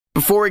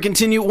Before we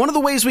continue, one of the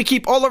ways we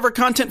keep all of our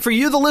content for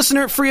you, the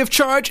listener, free of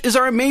charge is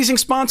our amazing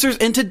sponsors,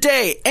 and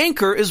today,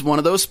 Anchor is one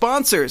of those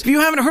sponsors. If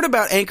you haven't heard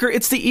about Anchor,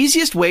 it's the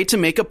easiest way to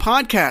make a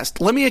podcast.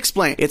 Let me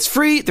explain. It's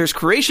free, there's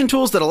creation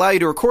tools that allow you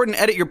to record and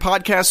edit your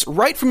podcasts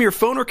right from your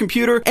phone or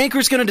computer.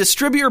 Anchor's going to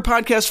distribute your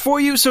podcast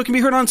for you so it can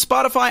be heard on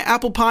Spotify,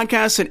 Apple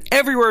Podcasts, and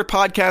everywhere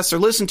podcasts are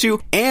listened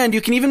to, and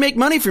you can even make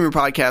money from your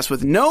podcast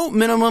with no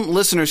minimum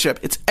listenership.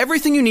 It's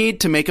everything you need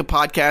to make a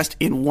podcast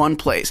in one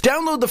place.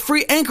 Download the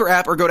free Anchor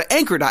app or go to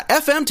anchor.fm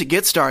to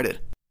get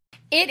started.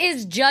 It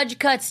is Judge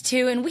Cuts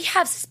 2, and we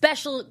have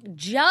special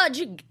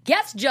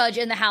guest judge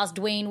in the house,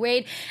 Dwayne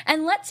Wade.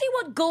 And let's see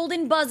what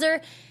golden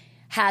buzzer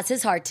has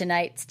his heart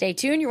tonight. Stay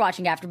tuned. You're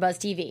watching AfterBuzz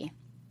TV.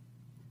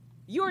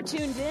 You're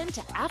tuned in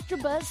to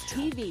AfterBuzz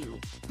TV,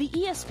 the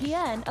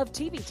ESPN of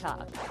TV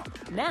talk.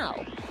 Now,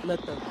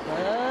 let the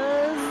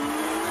buzz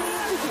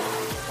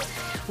begin.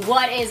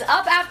 What is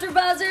up,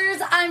 AfterBuzzers?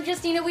 I'm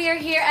Justina. We are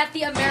here at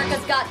the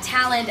America's Got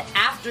Talent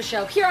After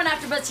Show here on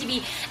AfterBuzz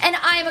TV, and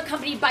I am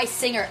accompanied by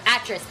singer,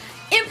 actress,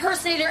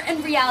 impersonator,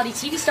 and reality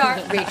TV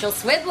star Rachel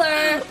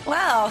Swidler.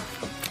 Wow.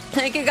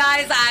 Thank you,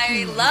 guys.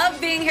 I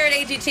love being here at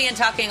AGT and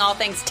talking all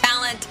things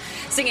talent,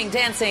 singing,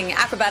 dancing,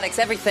 acrobatics,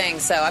 everything.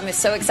 So I'm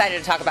so excited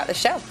to talk about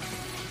this show.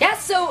 Yeah,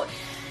 so,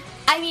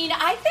 I mean,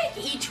 I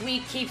think each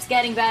week keeps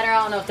getting better.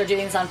 I don't know if they're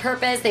doing this on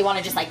purpose. They want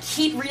to just,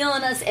 keep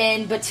reeling us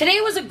in. But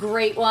today was a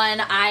great one.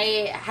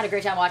 I had a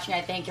great time watching it.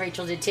 I think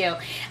Rachel did, too.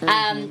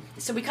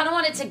 So we kind of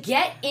wanted to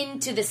get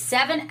into the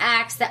 7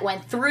 acts that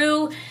went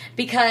through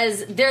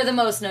because they're the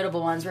most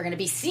notable ones we're going to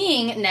be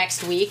seeing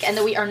next week. And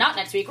not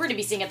next week. We're going to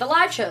be seeing at the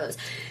live shows.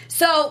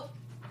 So,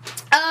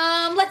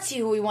 let's see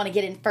who we want to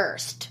get in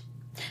first.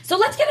 So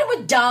let's get in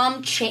with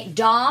Dom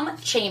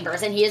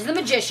Chambers, and he is the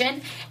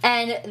magician,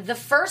 and the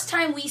first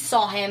time we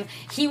saw him,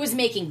 he was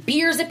making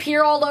beers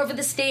appear all over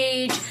the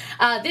stage.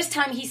 This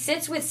time he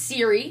sits with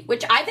Siri,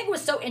 which I think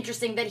was so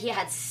interesting that he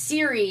had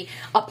Siri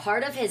a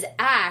part of his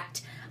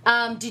act.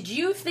 Did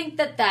you think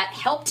that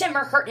helped him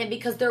or hurt him?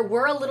 Because there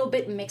were a little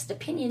bit mixed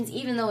opinions,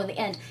 even though in the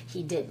end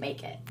he did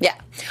make it. Yeah.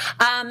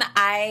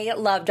 I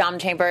love Dom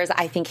Chambers.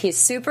 I think he's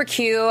super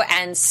cute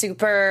and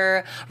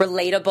super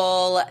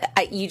relatable.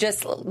 You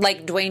just,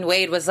 like Dwayne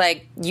Wade was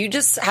like, you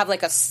just have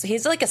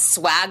he's like a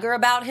swagger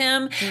about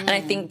him. And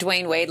I think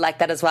Dwayne Wade liked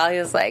that as well. He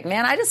was like,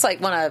 man, I just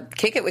want to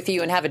kick it with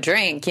you and have a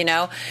drink,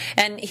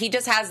 And he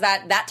just has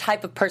that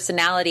type of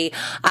personality.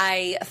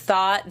 I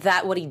thought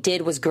that what he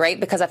did was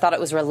great because I thought it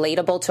was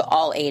relatable to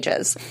all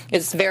ages.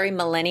 It's very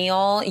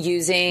millennial,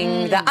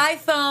 using the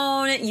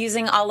iPhone,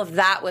 using all of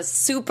that was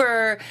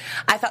super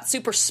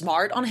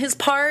smart on his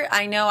part.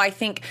 I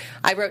think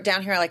I wrote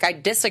down here, I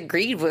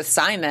disagreed with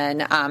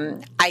Simon.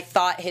 I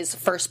thought his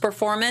first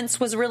performance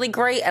was really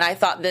great, and I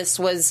thought this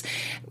was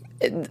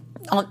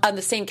on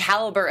the same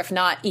caliber, if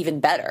not even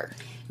better.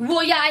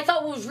 Well, yeah, I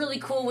thought what was really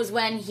cool was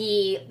when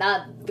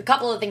a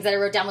couple of things that I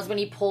wrote down was when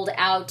he pulled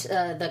out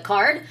the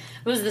card.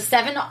 It was the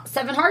seven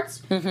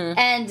hearts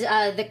and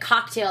the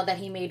cocktail that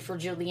he made for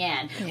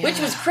Julianne, which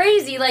was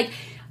crazy.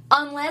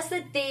 Unless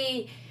that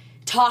they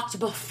talked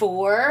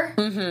before,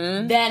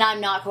 then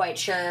I'm not quite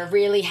sure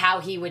really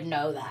how he would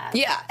know that.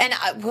 Yeah, and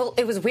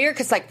it was weird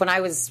because when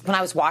I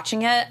was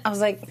watching it, I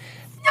was like,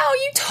 no,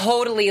 you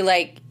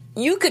totally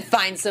you could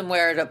find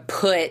somewhere to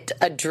put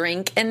a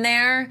drink in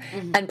there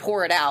and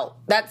pour it out.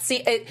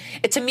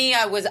 To me,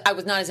 I was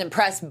not as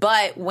impressed.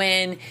 But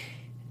when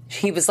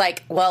he was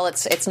like, "Well,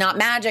 it's not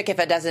magic if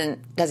it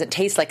doesn't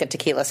taste like a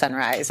tequila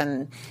sunrise,"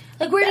 and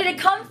where did it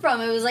come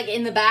from? It was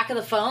in the back of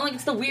the phone.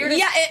 It's the weirdest.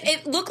 Yeah,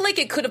 it looked like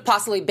it could have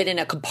possibly been in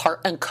a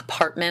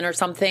compartment or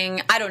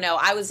something. I don't know.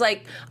 It was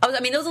it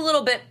was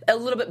a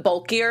little bit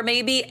bulkier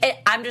maybe.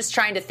 I'm just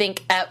trying to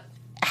think at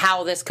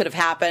how this could have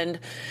happened.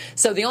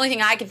 So the only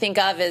thing I could think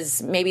of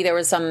is maybe there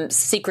was some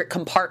secret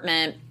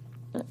compartment.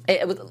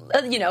 It was,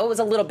 it was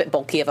a little bit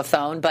bulky of a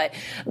phone, but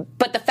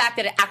the fact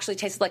that it actually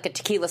tasted like a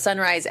tequila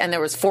sunrise and there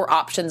was 4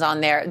 options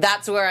on there,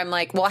 that's where I'm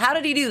like, well, how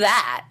did he do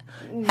that?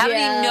 How did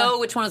he know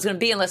which one was going to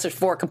be unless there's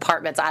 4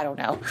 compartments? I don't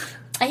know.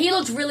 He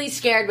looked really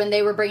scared when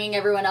they were bringing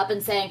everyone up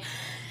and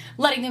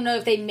letting them know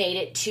if they made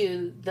it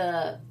to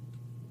the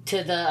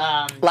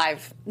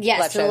live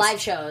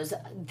shows.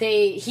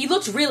 He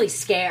looked really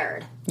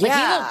scared. He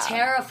looked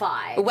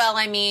terrified. Well,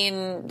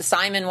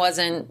 Simon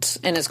wasn't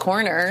in his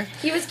corner.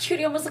 He was cute.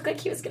 He almost looked like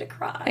he was going to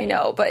cry. I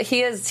know, but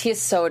he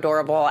is so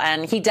adorable,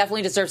 and he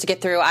definitely deserves to get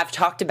through. I've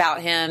talked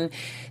about him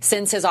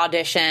since his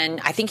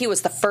audition. I think he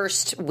was the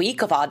first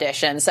week of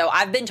audition, so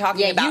I've been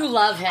talking about... Yeah, you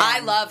love him. I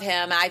love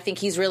him. I think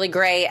he's really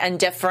great and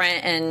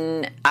different,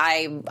 and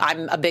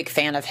I'm a big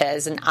fan of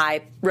his, and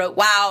I wrote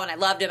wow, and I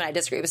loved him, and I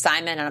disagreed with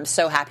Simon, and I'm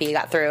so happy he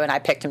got through, and I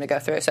picked him to go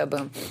through, so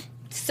boom.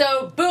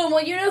 So, boom.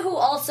 Well, you know who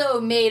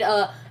also made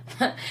a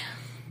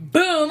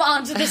boom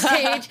onto the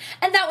stage?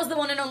 And that was the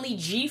one and only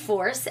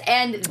G-Force.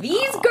 And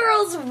these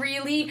girls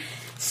really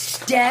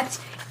stepped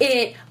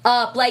it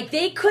up.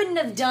 They couldn't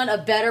have done a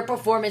better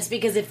performance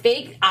because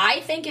I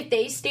think if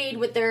they stayed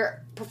with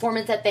their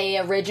performance that they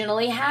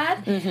originally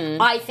had,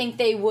 I think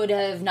they would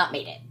have not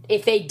made it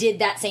if they did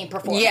that same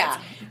performance.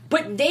 Yeah.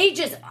 But they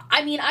just,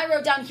 I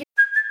wrote down here,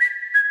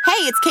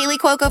 Hey, it's Kaylee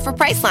Cuoco for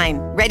Priceline.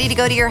 Ready to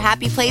go to your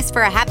happy place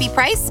for a happy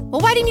price?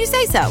 Well, why didn't you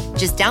say so?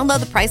 Just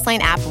download the Priceline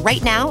app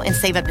right now and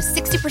save up to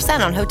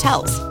 60% on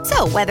hotels.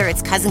 So whether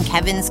it's Cousin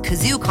Kevin's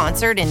Kazoo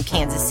Concert in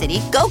Kansas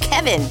City, go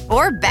Kevin,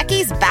 or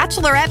Becky's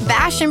Bachelorette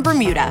Bash in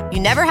Bermuda,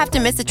 you never have to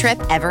miss a trip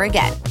ever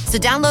again. So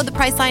download the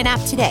Priceline app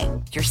today.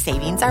 Your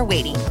savings are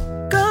waiting.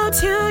 Go to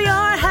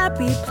your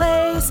happy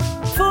place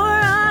for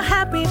a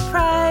happy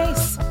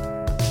price.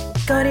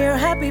 Go to your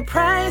happy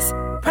price,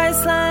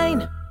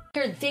 Priceline.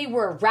 They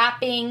were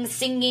rapping,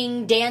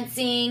 singing,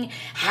 dancing.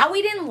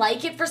 Howie didn't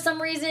like it for some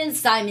reason.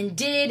 Simon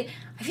did.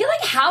 I feel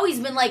like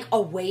Howie's been like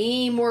a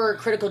way more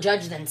critical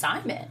judge than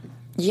Simon.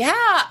 Yeah,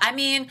 I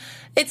mean,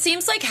 it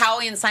seems like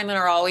Howie and Simon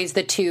are always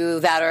the two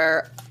that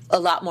are a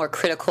lot more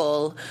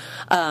critical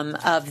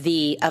of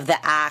the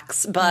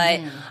acts, but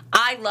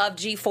I love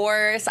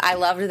G-Force. I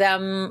loved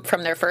them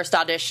from their first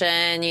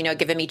audition. You know,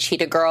 giving me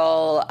Cheetah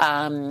Girl.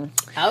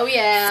 Oh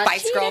yeah,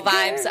 Spice Cheetah Girl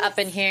vibes Girls. up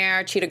in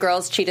here. Cheetah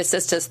Girls, Cheetah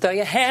Sisters. Throw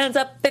your hands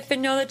up if you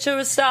know that you're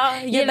a star.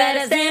 You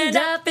better stand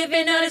up if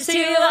you know that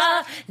you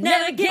are.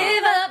 Never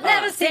give up,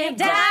 never sit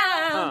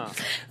down.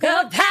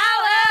 Go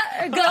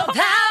power, go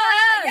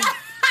power.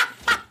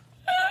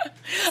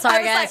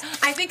 Sorry, guys.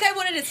 I think I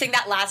wanted to sing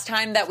that last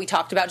time that we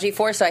talked about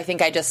G4, so I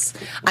think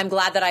I'm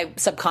glad that I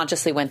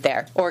subconsciously went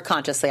there. Or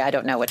consciously, I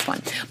don't know which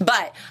one.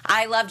 But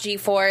I love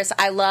G-Force.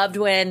 I loved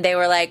when they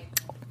were like,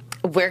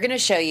 we're going to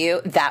show you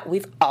that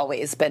we've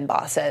always been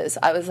bosses.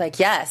 I was like,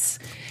 yes,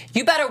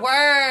 you better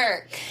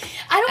work.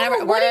 I don't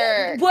know.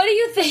 What do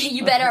you think?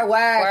 You better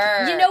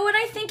work. You know what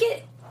I think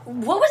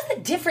what was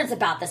the difference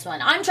about this one?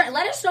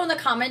 Let us know in the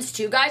comments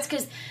too, guys,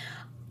 because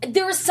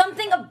there was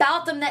something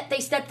about them that they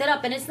stepped it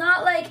up, and it's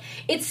not like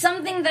it's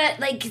something that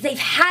like they've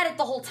had it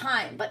the whole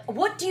time. But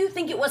what do you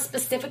think it was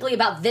specifically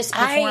about this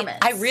performance?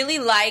 I really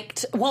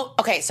liked. Well,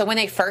 okay, so when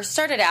they first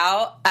started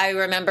out, I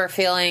remember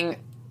feeling,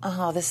 I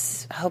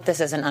hope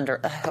this isn't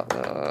under.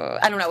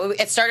 I don't know.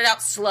 It started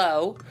out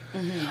slow,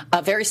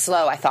 very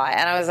slow. I thought,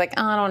 and I was like,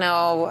 I don't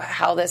know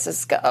how this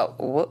is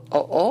go.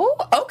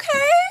 Okay,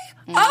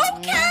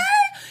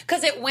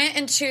 because it went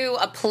into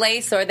a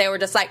place where they were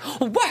just like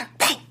work.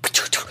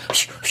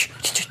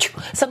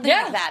 Something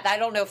like that. I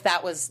don't know if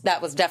that was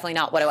definitely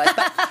not what it was.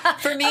 But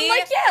for me, I'm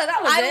like, yeah, that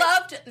was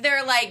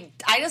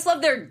I just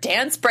loved their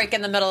dance break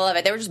in the middle of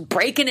it. They were just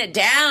breaking it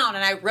down,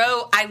 and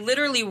I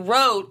literally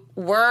wrote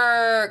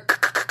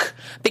work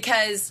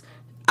because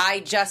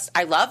I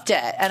loved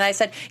it. And I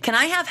said, can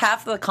I have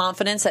half of the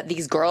confidence that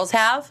these girls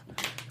have?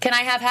 Can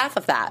I have half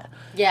of that?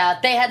 Yeah,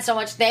 they had so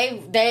much.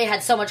 They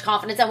had so much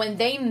confidence, and when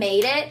they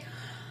made it,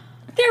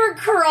 they were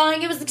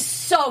crying. It was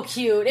so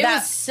cute. It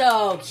was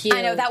so cute.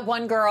 I know that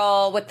one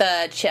girl with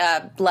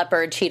the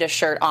leopard cheetah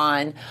shirt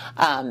on.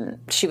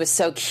 She was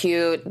so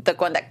cute. The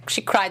one that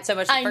she cried so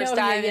much the first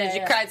time, and she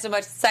cried so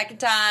much the second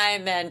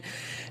time, and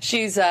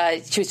she was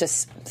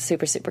just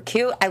super, super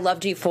cute. I love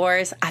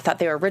G-Force. I thought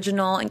they were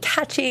original and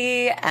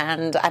catchy,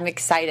 and I'm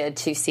excited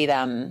to see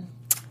them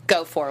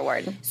go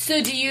forward.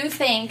 So do you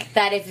think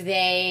that if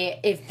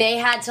they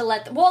had to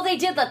they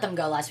did let them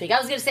go last week. I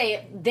was going to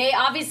say they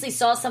obviously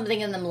saw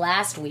something in them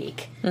last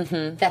week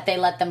that they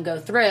let them go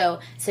through.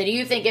 So do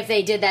you think if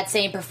they did that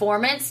same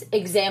performance,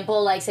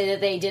 example, like say that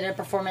they did a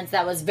performance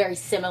that was very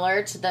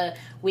similar to the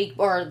week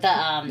or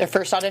the their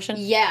first audition?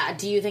 Yeah,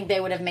 do you think they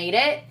would have made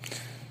it?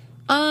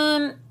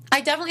 I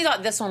definitely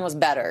thought this one was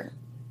better.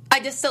 I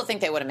just still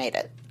think they would have made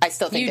it. I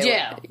still think you they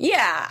do. would.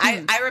 Yeah,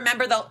 I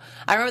remember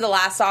the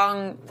last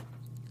song.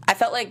 I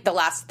felt like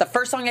the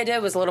first song I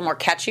did was a little more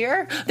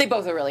catchier. They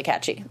both are really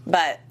catchy,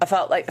 but I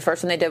felt like the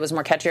first one they did was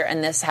more catchier,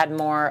 and this had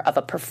more of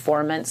a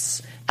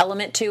performance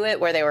element to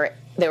it, where they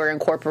were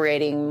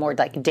incorporating more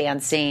like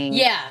dancing.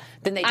 Yeah.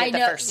 Than they did the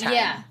first time.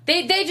 Yeah,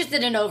 they just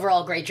did an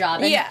overall great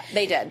job. And, yeah,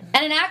 they did.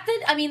 And an act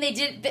that they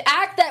did the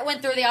act that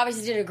went through. They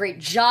obviously did a great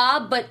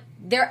job, but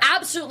they're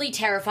absolutely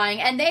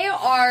terrifying, and they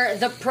are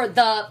the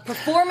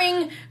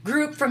performing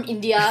group from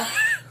India.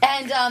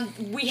 And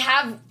we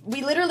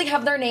literally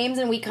have their names,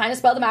 and we kind of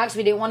spelled them out because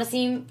we didn't want to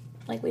seem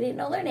like we didn't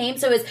know their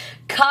names. So it's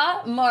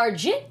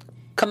Kamarjit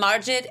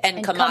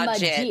and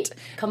Kamajit.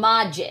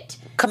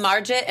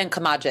 Kamarjit and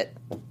Kamajit.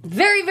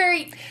 Very,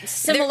 very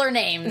similar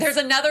names. There's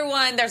another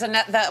one.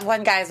 That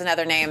one guy has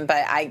another name,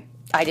 but I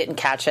didn't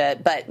catch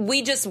it. But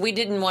we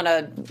didn't want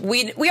to.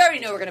 We already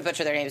know we're going to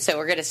butcher their names, so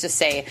we're going to just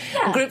say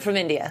group from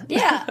India.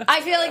 Yeah,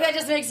 I feel like that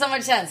just makes so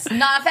much sense.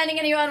 Not offending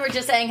anyone, we're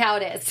just saying how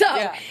it is.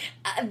 So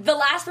the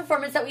last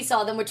performance that we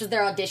saw them, which was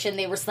their audition,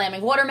 they were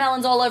slamming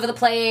watermelons all over the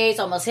place,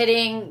 almost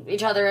hitting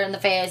each other in the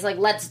face. Like,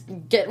 let's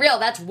get real.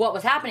 That's what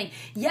was happening.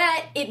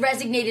 Yet it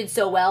resonated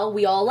so well,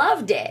 we all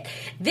loved it.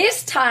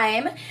 This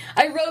time,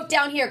 I wrote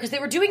down here because they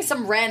were doing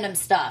some random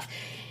stuff.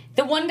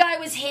 The one guy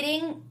was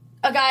hitting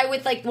a guy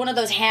with like one of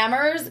those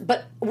hammers,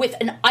 but with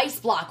an ice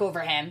block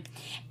over him.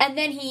 And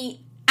then he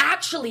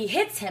actually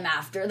hits him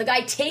after. The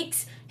guy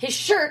takes his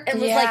shirt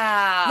and was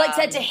like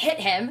said to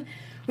hit him,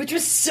 which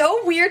was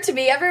so weird to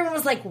me. Everyone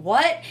was like,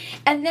 what?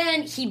 And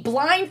then he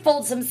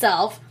blindfolds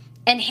himself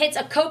and hits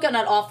a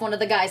coconut off one of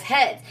the guy's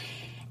heads.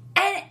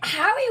 And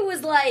Howie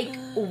was like,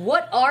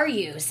 what are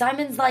you?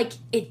 Simon's like,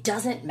 it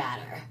doesn't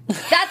matter.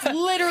 That's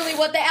literally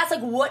what they asked.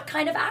 Like, what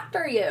kind of act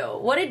are you?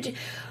 What kind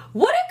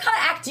of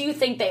act do you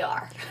think they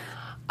are?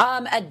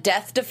 A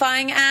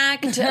death-defying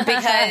act,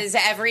 because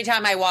every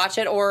time I watch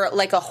it, or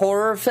like a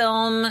horror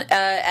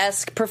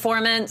film-esque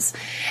performance,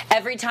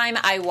 every time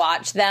I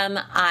watch them,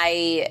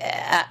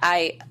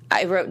 I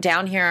wrote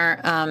down here,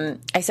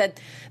 I said,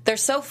 they're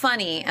so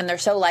funny and they're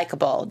so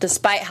likable,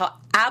 despite how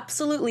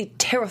absolutely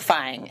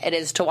terrifying it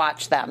is to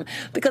watch them.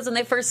 Because when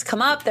they first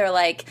come up, they're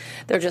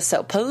just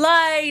so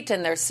polite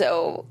and they're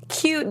so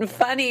cute and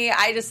funny.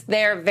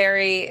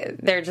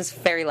 They're just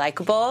very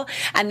likable.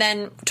 And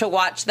then to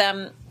watch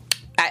them,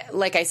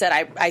 like I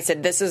said, I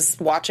said, this is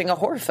watching a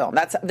horror film.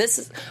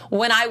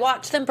 When I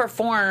watch them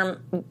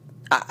perform,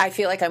 I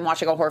feel like I'm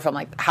watching a horror film,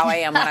 like how I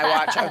am when I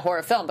watch a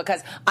horror film,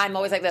 because I'm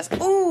always like this,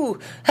 ooh,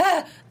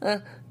 I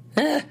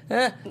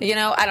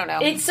don't know.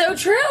 It's so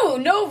true.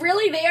 No,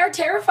 really, they are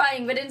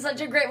terrifying, but in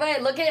such a great way.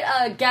 Look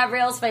at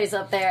Gabrielle's face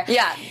up there.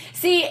 Yeah.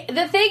 See,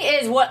 the thing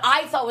is, what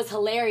I thought was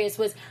hilarious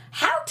was,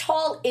 how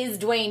tall is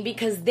Dwayne?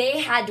 Because they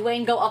had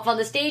Dwayne go up on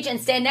the stage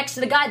and stand next to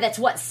the guy that's,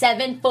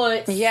 7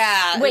 foot?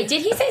 Yeah. Wait,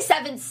 did he say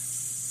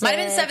 7'6"? Might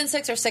have been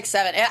 7'6" or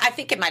 6'7". I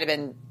think it might have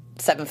been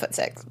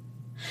 7'6".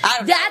 I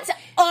don't know. That's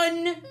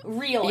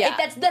unreal. Yeah.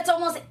 That's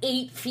almost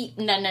 8 feet.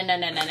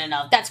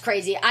 No. That's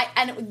crazy.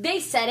 And they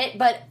said it,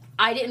 but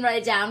I didn't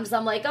write it down because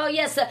I'm like, oh,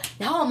 yes.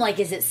 Now I'm like,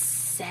 is it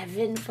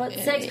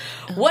 7'6"?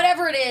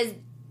 Whatever it is.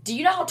 Do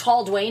you know how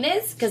tall Dwayne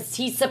is? Because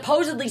he's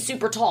supposedly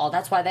super tall.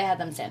 That's why they had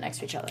them stand next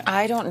to each other.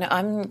 I don't know.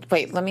 I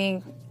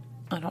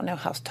don't know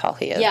how tall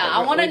he is. Yeah,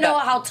 I want to know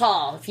how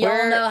tall. If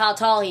y'all know how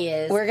tall he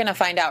is. We're going to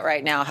find out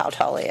right now how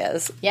tall he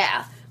is.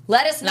 Yeah.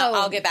 Let us know.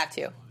 No, I'll get back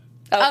to you.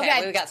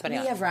 Okay. We got somebody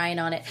else. We have Ryan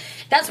on it.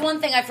 That's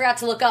one thing I forgot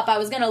to look up. I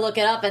was going to look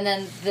it up, and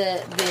then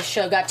the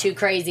show got too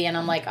crazy, and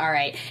I'm like, all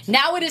right.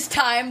 Now it is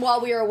time,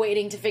 while we are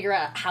waiting to figure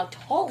out how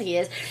tall he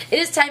is, it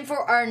is time for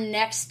our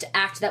next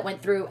act that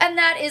went through, and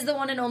that is the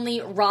one and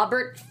only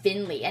Robert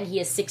Finley, and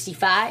he is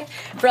 65,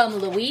 from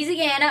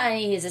Louisiana, and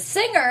he is a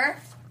singer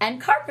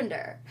and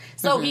carpenter.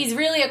 So he's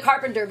really a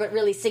carpenter, but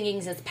really singing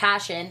is his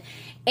passion.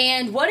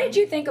 And what did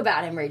you think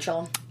about him,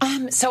 Rachel?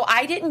 So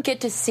I didn't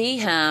get to see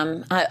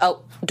him.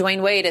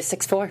 Dwayne Wade is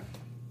 6'4".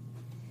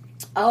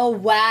 Oh,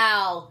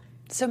 wow.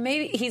 So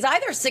maybe he's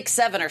either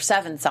 6'7" or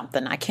 7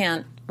 something. I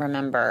can't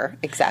remember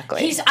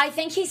exactly. I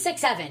think he's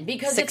 6'7",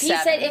 because 6'7". if he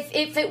said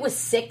if it was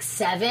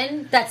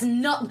 6'7", that's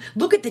not.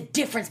 Look at the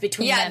difference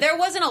between them. Yeah, there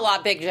wasn't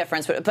a big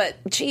difference, but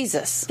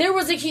Jesus, there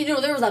was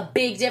a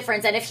big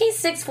difference. And if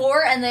he's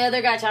 6'4" and the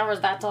other guy towers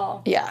that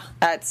tall, yeah,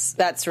 that's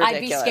ridiculous.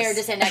 I'd be scared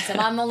to sit next to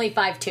him. I'm only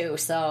 5'2",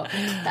 so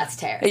that's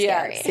scary.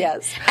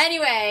 Yes.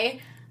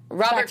 Anyway.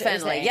 Robert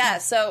Finley. Yeah,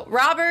 so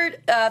Robert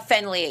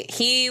Finley,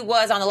 he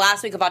was on the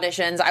last week of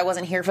auditions. I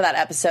wasn't here for that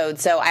episode,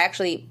 so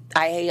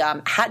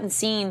I hadn't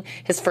seen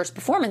his first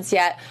performance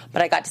yet,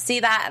 but I got to see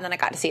that, and then I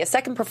got to see a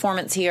second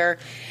performance here,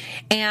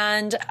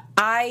 and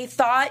I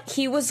thought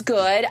he was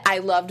good. I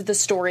loved the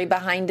story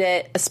behind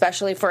it,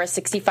 especially for a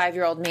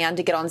 65-year-old man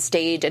to get on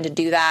stage and to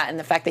do that, and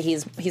the fact that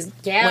he's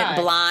went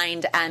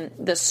blind, and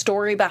the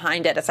story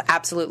behind it is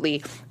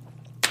absolutely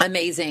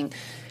amazing.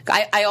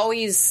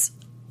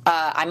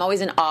 I'm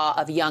always in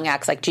awe of young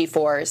acts like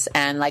G-Force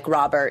and like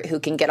Robert, who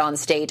can get on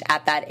stage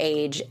at that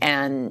age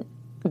and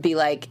be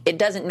like, it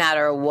doesn't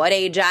matter what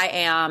age I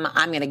am,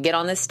 I'm going to get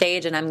on this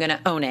stage and I'm going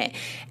to own it.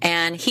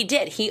 And he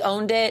did. He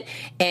owned it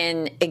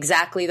in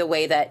exactly the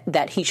way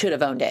that he should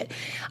have owned it.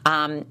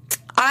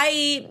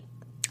 I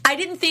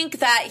didn't think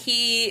that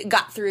he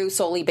got through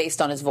solely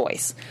based on his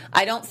voice.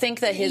 I don't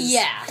think that his...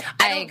 Yeah,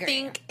 I don't agree.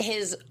 think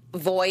his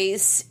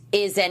voice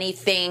is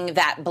anything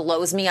that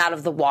blows me out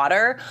of the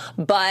water,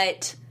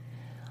 but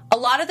a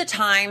lot of the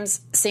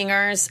times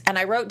singers, and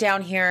I wrote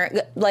down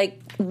here,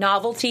 like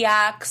novelty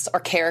acts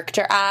or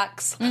character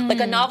acts. Like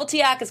a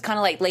novelty act is kind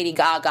of like Lady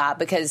Gaga,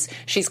 because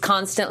she's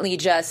constantly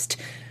just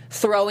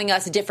throwing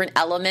us different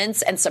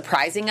elements and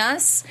surprising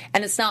us.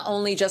 And it's not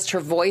only just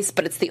her voice,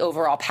 but it's the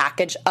overall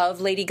package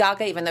of Lady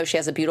Gaga, even though she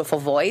has a beautiful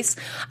voice.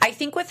 I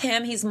think with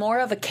him, he's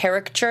more of a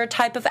caricature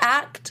type of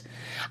act.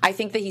 I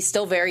think that he's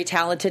still very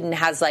talented and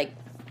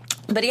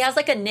but he has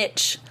like a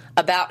niche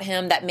about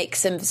him that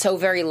makes him so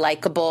very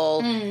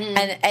likable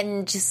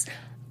and just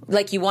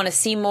like you want to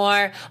see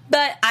more.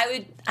 But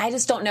I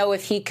just don't know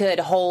if he could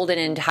hold an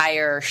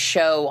entire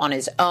show on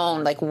his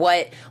own. Like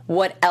what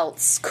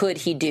else could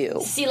he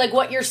do? See, like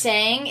what you're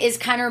saying is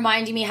kind of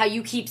reminding me how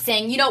you keep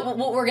saying, what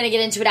we're going to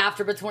get into it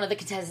after, but it's one of the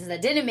contestants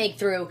that didn't make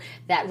through,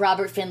 that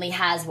Robert Finley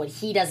has what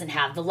he doesn't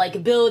have. The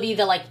likability,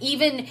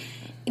 even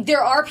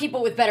there are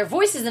people with better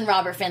voices than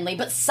Robert Finley,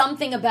 but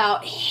something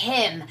about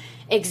him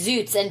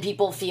exudes and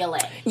people feel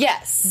it.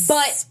 Yes.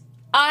 But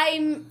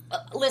I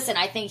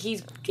think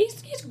he's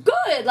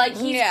good. Like,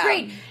 he's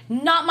great.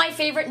 Not my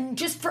favorite,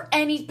 just for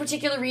any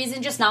particular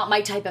reason, just not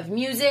my type of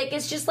music.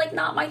 It's just, like,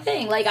 not my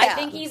thing. Like, I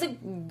think he's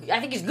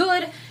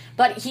good,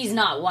 but he's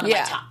not one of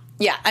my top.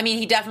 Yeah, I mean,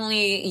 he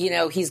definitely,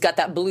 he's got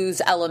that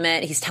blues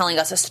element. He's telling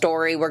us a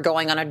story. We're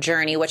going on a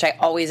journey, which I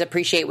always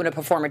appreciate when a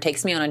performer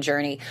takes me on a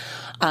journey.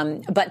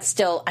 But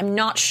still, I'm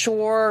not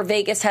sure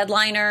Vegas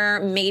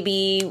headliner,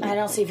 maybe. I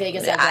don't see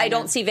Vegas headliner. I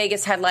don't see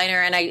Vegas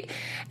headliner, and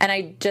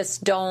I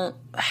just don't,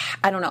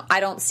 I don't know.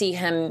 I don't see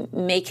him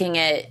making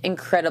it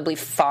incredibly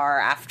far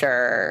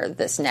after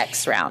this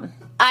next round.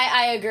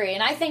 I agree,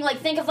 and I think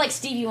think of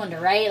Stevie Wonder,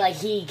 right? Like,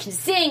 he can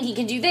sing, he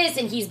can do this,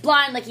 and he's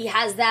blind. Like, he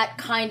has that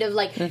kind of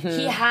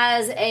he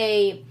has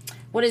a,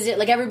 what is it?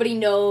 Like, everybody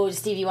knows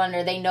Stevie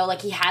Wonder. They know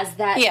he has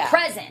that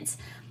presence,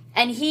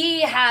 and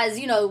he has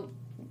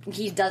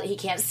he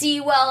can't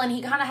see well, and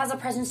he kind of has a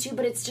presence too,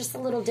 but it's just a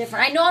little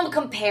different. I know I'm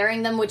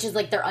comparing them, which is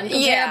they're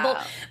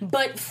uncomparable,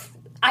 but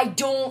I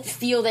don't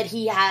feel that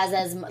he has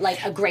as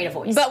a great a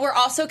voice. But we're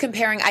also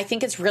comparing. I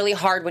think it's really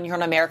hard when you're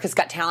on America's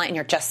Got Talent and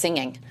you're just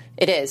singing.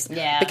 It is.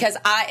 Yeah. Because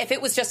if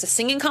it was just a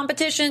singing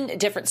competition,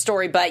 different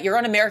story. But you're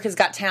on America's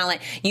Got Talent,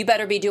 you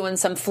better be doing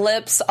some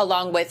flips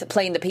along with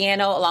playing the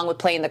piano, along with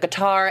playing the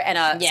guitar, and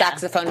a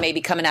saxophone maybe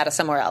coming out of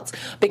somewhere else.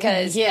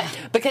 Because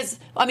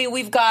I mean,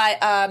 we've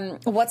got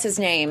what's his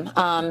name?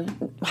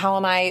 How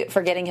am I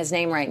forgetting his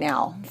name right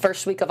now?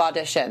 First week of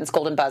auditions,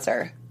 Golden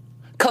Buzzer.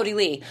 Cody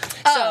Lee.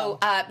 So,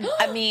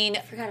 I mean,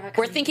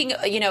 we're thinking,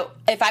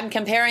 if I'm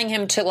comparing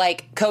him to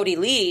Cody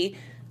Lee,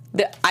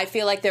 I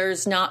feel like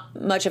there's not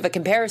much of a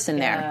comparison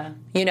there,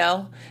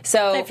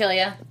 So I feel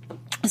you.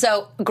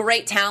 So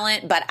great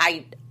talent, but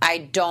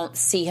I don't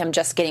see him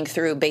just getting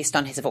through based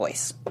on his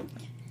voice.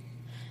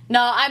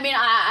 No, I mean,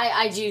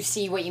 I do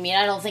see what you mean.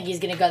 I don't think he's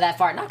going to go that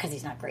far. Not because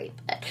he's not great.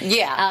 But,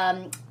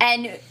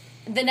 and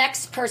the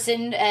next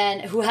person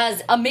who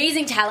has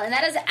amazing talent, and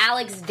that is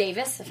Alex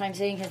Davis, if I'm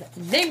saying his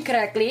name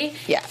correctly.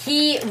 Yeah.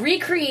 He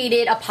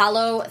recreated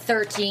Apollo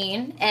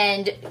 13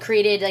 and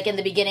created, in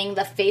the beginning,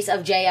 the face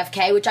of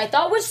JFK, which I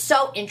thought was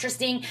so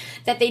interesting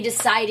that they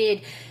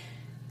decided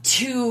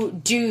to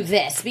do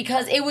this,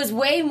 because it was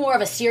way more of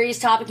a serious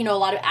topic. A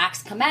lot of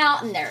acts come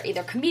out and they're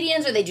either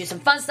comedians or they do some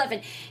fun stuff,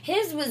 and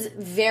his was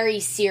very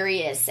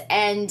serious,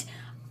 and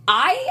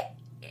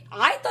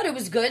I thought it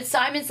was good.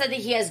 Simon said that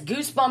he has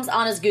goosebumps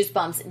on his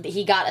goosebumps.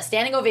 He got a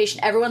standing ovation.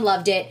 Everyone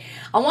loved it.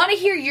 I want to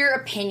hear your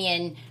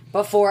opinion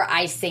before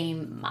I say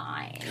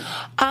mine.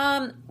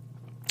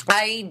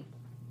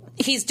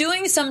 He's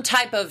doing some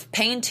type of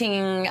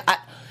painting.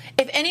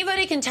 If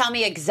anybody can tell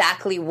me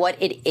exactly what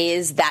it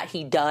is that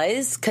he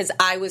does, because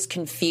I was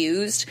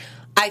confused.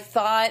 I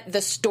thought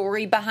the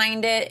story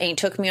behind it, and he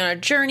took me on a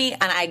journey,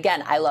 and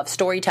I love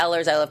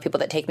storytellers. I love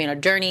people that take me on a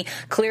journey.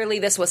 Clearly,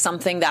 this was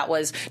something that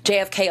was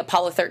JFK,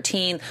 Apollo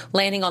 13,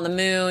 landing on the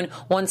moon,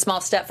 one small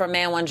step for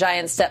man, one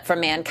giant step for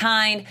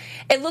mankind.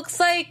 It looks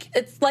like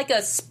it's like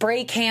a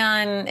spray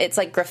can. It's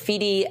like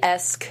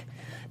graffiti-esque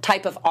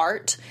type of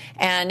art,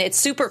 and it's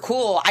super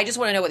cool. I just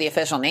want to know what the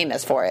official name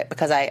is for it,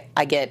 because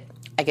I get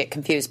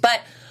confused. But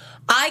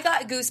I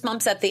got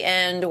goosebumps at the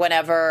end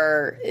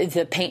whenever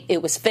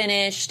it was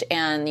finished,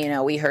 and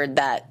we heard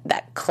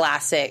that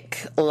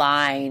classic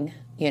line,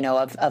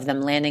 of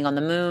them landing on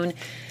the moon.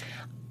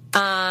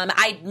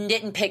 I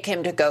didn't pick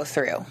him to go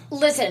through.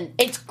 Listen,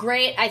 it's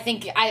great. I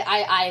think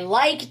I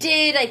liked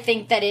it. I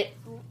think that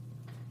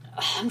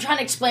I'm trying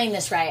to explain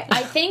this right.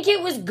 I think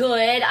it was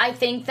good. I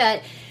think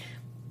that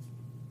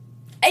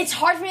it's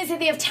hard for me to say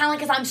they have talent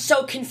because I'm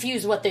so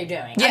confused what they're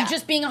doing. Yeah. I'm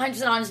just being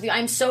 100% honest with you.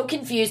 I'm so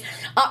confused.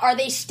 Are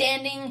they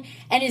standing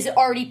and is it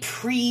already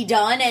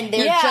pre-done and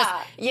they're just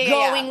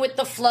going with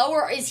the flow?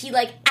 Or is he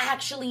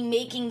actually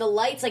making the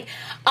lights?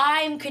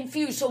 I'm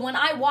confused. So when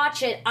I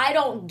watch it, I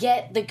don't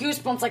get the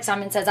goosebumps like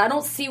Simon says. I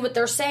don't see what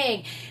they're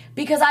saying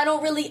because I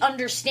don't really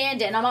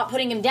understand it. And I'm not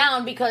putting him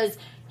down because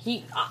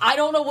I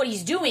don't know what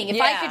he's doing.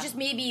 If I could just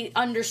maybe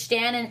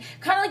understand, and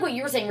kind of like what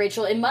you were saying,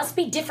 Rachel, it must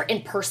be different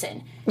in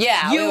person.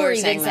 Yeah, you were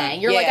even saying.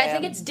 You're I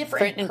think it's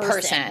different in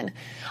person.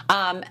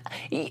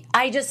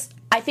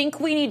 I think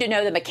we need to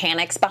know the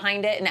mechanics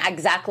behind it and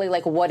exactly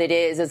what it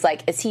is.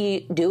 Is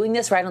he doing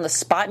this right on the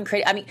spot and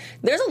creating? I mean,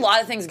 there's a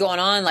lot of things going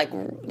on, like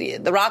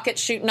the rocket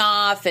shooting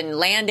off and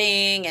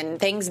landing and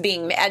things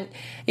being. And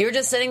you're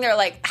just sitting there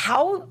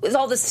how is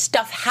all this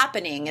stuff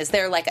happening? Is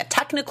there a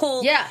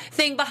technical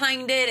thing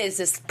behind it? Is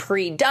this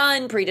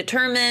pre-done,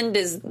 predetermined?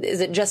 Is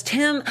it just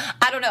him?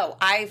 I don't know.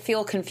 I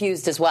feel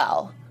confused as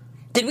well.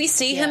 Did we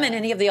see him in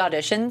any of the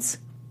auditions?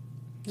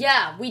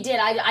 Yeah, we did.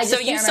 I just so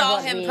you saw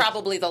him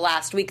probably the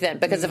last week then,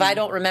 because if I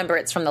don't remember,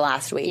 it's from the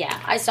last week. Yeah,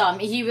 I saw him.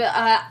 He,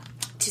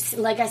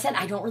 like I said,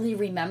 I don't really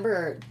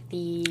remember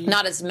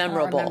not as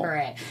memorable. I don't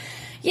remember it.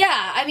 Yeah,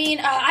 I mean,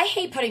 I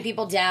hate putting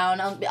people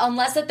down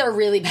unless that they're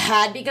really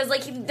bad because,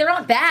 they're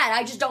not bad.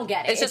 I just don't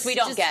get it. It's just we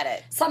don't get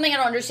it. Something I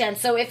don't understand.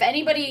 So if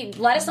anybody,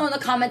 let us know in the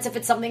comments if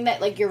it's something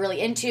that, you're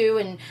really into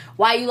and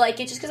why you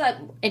like it, just because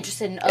I'm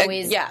interested in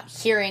always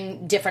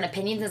hearing different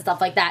opinions and stuff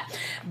like that.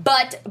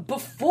 But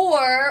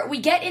before we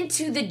get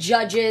into the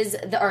judges,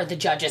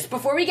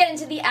 before we get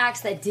into the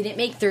acts that didn't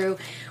make through,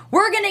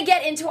 we're going to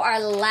get into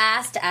our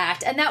last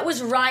act, and that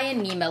was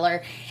Ryan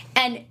Niemiller.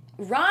 And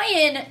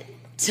Ryan,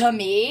 to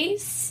me,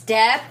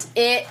 stepped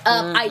it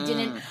up.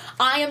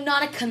 I am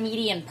not a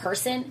comedian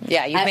person.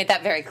 Yeah, you've made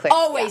that very clear.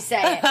 Always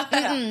say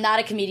it. Not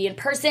a comedian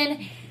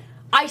person.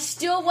 I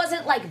still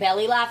wasn't like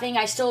belly laughing.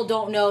 I still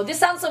don't know. This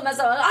sounds so messed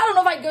up. I don't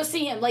know if I'd go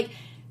see him. Like,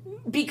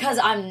 because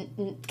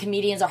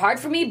comedians are hard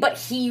for me,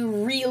 but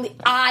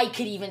I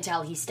could even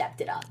tell he stepped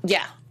it up.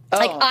 Yeah.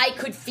 Like, I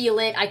could feel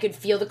it. I could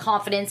feel the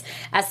confidence.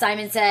 As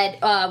Simon said,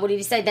 what did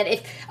he say? That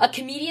if a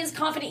comedian's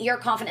confident, you're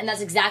confident. And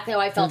that's exactly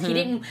how I felt. He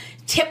didn't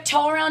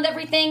tiptoe around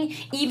everything.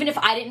 Even if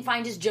I didn't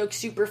find his joke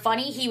super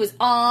funny, he was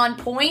on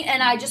point.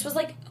 And I just was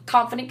like,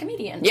 confident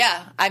comedian.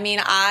 Yeah. I mean,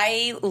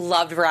 I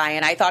loved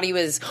Ryan. I thought he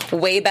was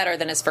way better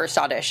than his first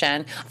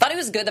audition. I thought he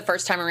was good the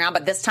first time around,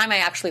 but this time I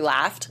actually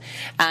laughed.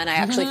 And I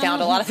actually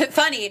found a lot of it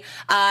funny.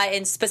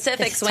 In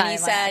specifics, when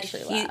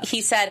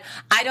he said,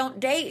 I don't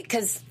date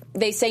because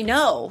they say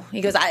no.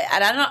 He goes,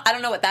 I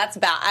don't know what that's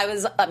about.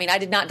 I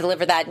did not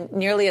deliver that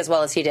nearly as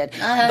well as he did.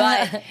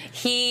 But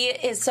he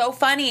is so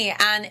funny,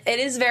 and it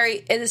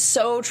is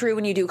so true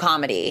when you do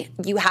comedy.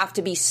 You have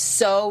to be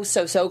so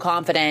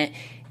confident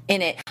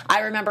in it.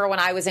 I remember when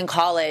I was in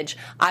college,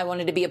 I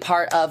wanted to be a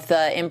part of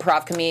the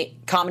improv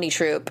comedy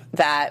troupe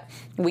that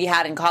we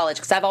had in college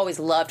because I've always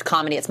loved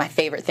comedy. It's my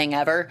favorite thing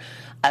ever.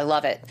 I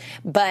love it.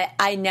 But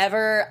I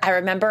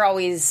remember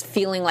always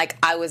feeling like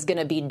I was going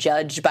to be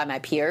judged by my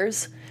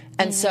peers.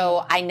 And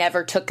so I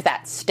never took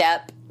that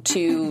step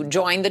to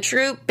join the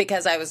troupe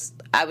because I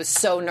was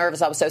so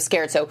nervous. I was so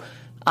scared. So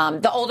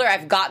the older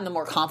I've gotten, the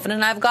more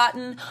confident I've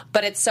gotten.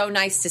 But it's so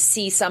nice to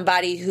see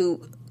somebody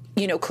who,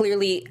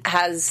 clearly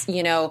has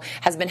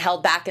been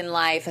held back in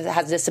life,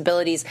 has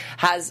disabilities,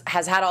 has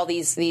had all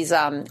these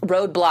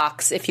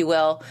roadblocks, if you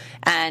will,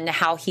 and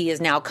how he has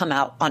now come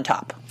out on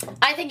top.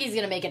 I think he's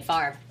going to make it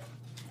far.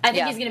 I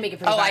think he's going to make it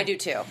pretty far. I do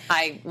too.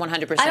 I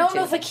 100% I don't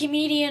know if a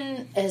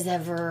comedian has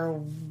ever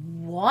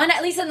won,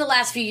 at least in the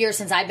last few years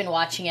since I've been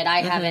watching it. I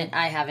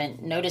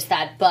haven't noticed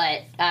that,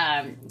 but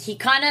he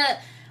kind of.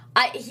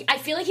 I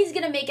feel like he's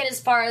going to make it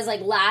as far as,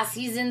 like, last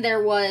season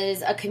there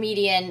was a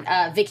comedian,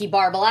 Vicky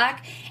Barbalak,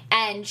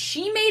 and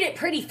she made it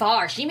pretty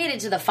far. She made it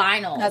to the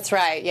final. That's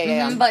right.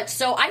 Yeah. But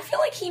so I feel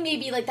like he may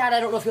be like that. I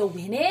don't know if he'll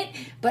win it,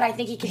 but I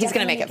think he can. He's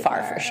going to make it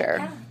far for sure.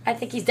 Yeah, I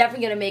think he's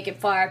definitely going to make it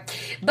far.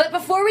 But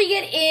before we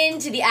get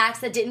into the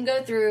acts that didn't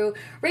go through,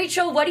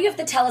 Rachel, what do you have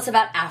to tell us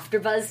about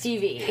AfterBuzz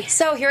TV?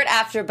 So here at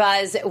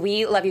AfterBuzz,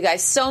 we love you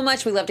guys so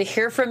much. We love to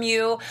hear from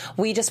you.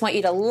 We just want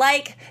you to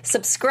like,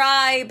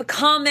 subscribe,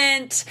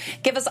 comment,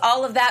 give us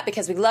all of that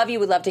because we love you.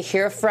 We love to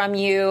hear from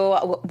you.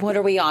 What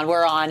are we on?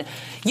 We're on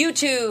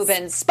YouTube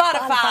and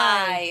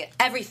Spotify.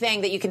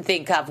 Everything that you can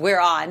think of,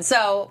 we're on.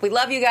 So we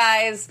love you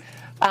guys.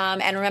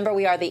 And remember,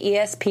 we are the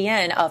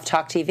ESPN of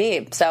Talk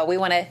TV. So we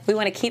want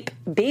to keep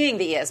being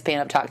the ESPN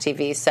of Talk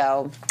TV.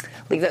 So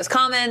leave those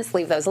comments,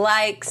 leave those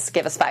likes,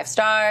 give us 5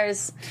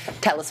 stars,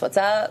 tell us what's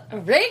up.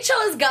 Rachel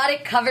has got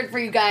it covered for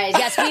you guys.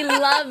 Yes, we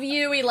love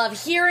you. We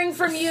love hearing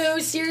from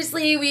you.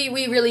 Seriously,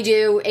 we really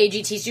do.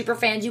 AGT super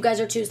fans. You guys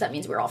are too, so that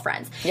means we're all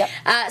friends. Yep.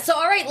 So,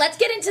 all right, let's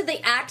get into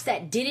the acts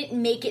that didn't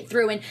make it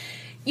through. And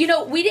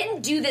we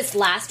didn't do this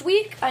last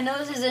week. I know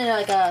this isn't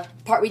like a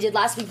part we did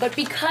last week, but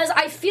because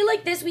I feel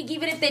like this week,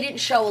 even if they didn't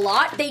show a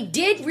lot, they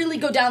did really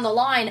go down the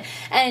line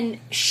and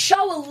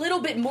show a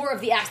little bit more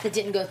of the acts that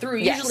didn't go through.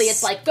 Yes. Usually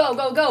it's like, go,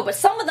 go, go. But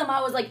some of them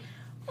I was like,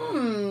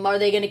 are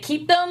they going to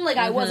keep them? Like,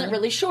 I wasn't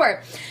really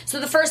sure. So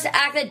the first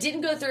act that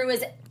didn't go through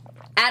is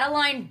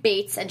Adeline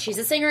Bates, and she's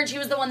a singer, and she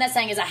was the one that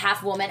sang as a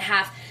half woman,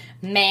 half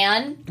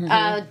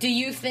man. Do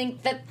you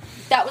think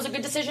that was a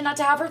good decision not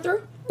to have her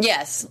through?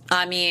 Yes.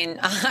 I mean,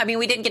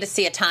 we didn't get to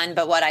see a ton,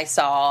 but what I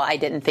saw, I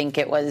didn't think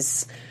it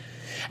was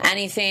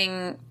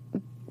anything.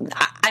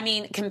 I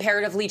mean,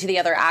 comparatively to the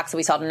other acts that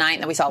we saw tonight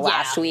and that we saw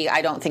last week,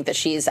 I don't think that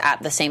she's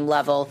at the same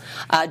level.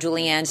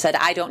 Julianne said,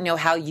 I don't know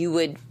how you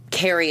would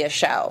carry a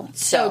show.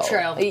 So true.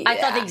 Yeah. I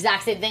thought the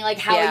exact same thing. Like,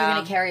 how are you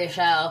going to carry a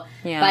show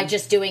by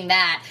just doing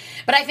that?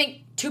 But I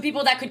think 2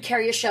 people that could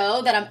carry a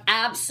show that I'm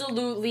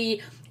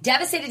absolutely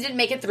devastated didn't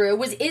make it through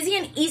was Izzy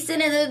and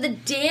Easton and the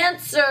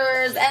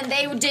dancers, and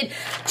they did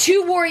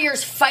 2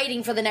 warriors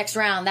fighting for the next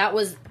round. That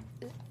was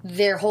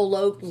their whole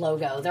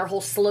logo, their whole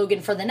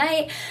slogan for the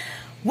night.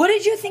 What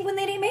did you think when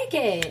they didn't make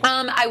it?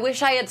 I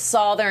wish I had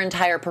saw their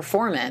entire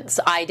performance.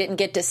 I didn't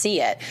get to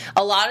see it.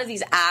 A lot of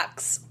these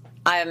acts,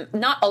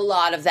 not a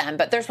lot of them,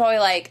 but there's probably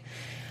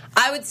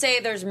I would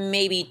say there's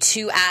maybe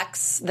 2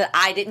 acts that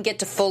I didn't get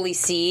to fully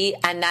see,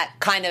 and that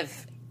kind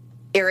of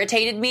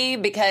irritated me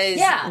because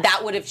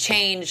that would have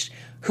changed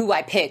who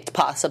I picked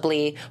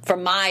possibly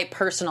from my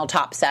personal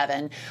top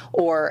 7,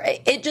 or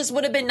it just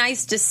would have been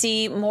nice to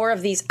see more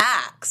of these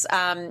acts.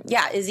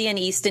 Izzy and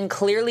Easton,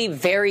 clearly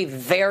very,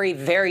 very,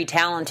 very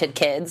talented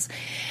kids,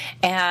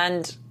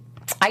 and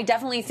I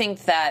definitely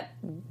think that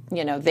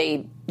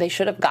they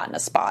should have gotten a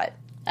spot.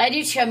 I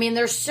do too. I mean,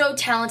 they're so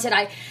talented.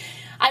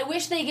 I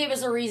wish they gave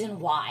us a reason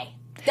why.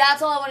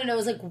 That's all I want to know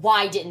is,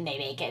 why didn't they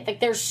make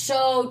it? They're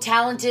so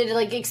talented,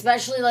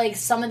 especially,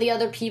 some of the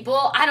other people.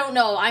 I don't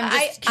know. I'm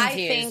just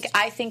confused.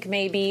 I think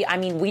maybe,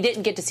 we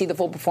didn't get to see the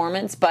full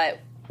performance, but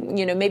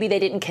maybe they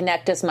didn't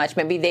connect as much.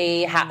 Maybe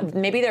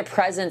maybe their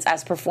presence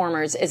as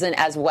performers isn't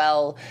as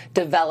well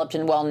developed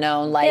and well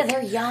known. Like,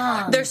 they're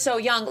young. They're so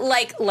young.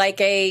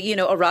 Like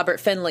a Robert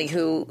Finley,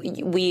 who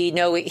we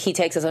know he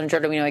takes us on a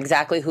journey. We know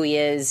exactly who he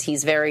is.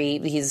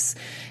 He's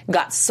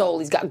got soul.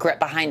 He's got grit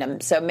behind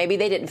him. So maybe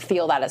they didn't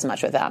feel that as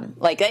much with them.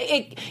 Like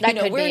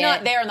we're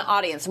not there in the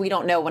audience. We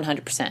don't know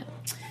 100%.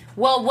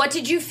 Well, what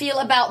did you feel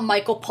about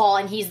Michael Paul?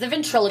 And he's the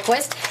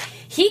ventriloquist.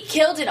 He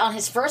killed it on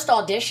his first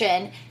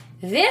audition.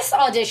 This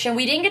audition,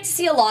 we didn't get to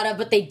see a lot of,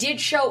 but they did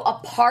show a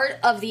part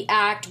of the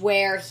act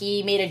where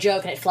he made a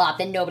joke and it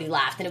flopped and nobody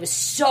laughed. And it was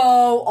so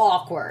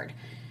awkward.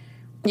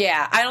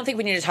 Yeah, I don't think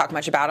we need to talk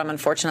much about him,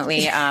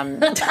 unfortunately.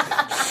 Sorry.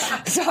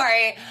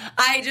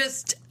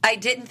 I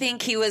didn't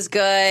think he was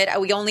good.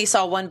 We only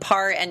saw one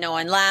part and no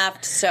one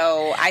laughed.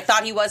 So I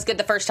thought he was good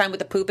the first time with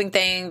the pooping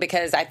thing,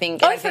 because I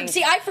think... I forgot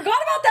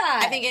about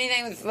that. I think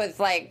anything with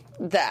like...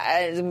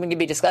 I'm going to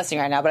be disgusting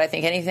right now, but I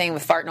think anything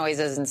with fart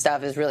noises and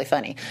stuff is really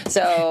funny.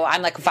 So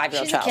I'm like a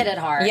 5-year-old child. She's a kid at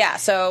heart. Yeah,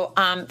 so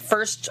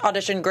first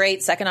audition,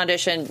 great. Second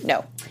audition,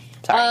 no.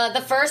 Sorry.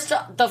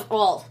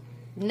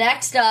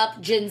 Next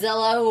up,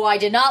 Ginzilla, who I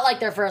did not like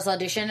their first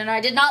audition, and I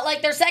did not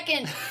like their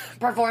second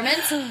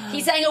performance.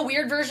 He sang a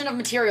weird version of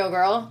Material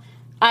Girl.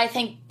 I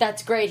think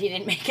that's great. He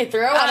didn't make it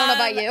through. I don't know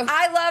about you.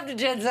 I loved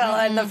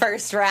Ginzilla in the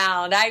first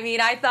round. I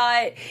mean, I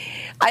thought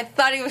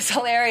he was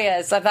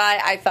hilarious.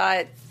 I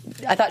thought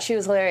she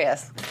was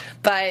hilarious,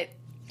 but.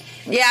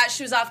 Yeah,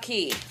 she was off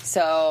key,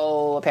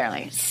 so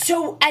apparently.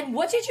 So, and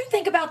what did you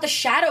think about the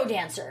shadow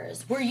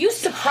dancers? Were you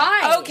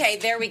surprised? Okay,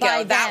 there we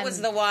go. That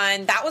was the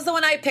one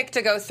I picked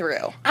to go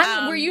through.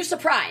 Were you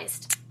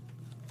surprised?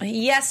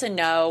 Yes and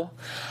no.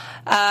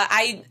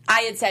 I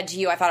had said to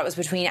you I thought it was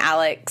between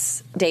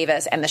Alex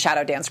Davis and the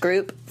Shadow Dance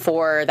Group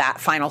for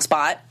that final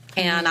spot,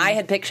 and I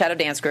had picked Shadow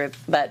Dance Group,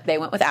 but they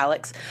went with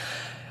Alex.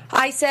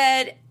 I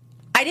said...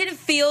 I didn't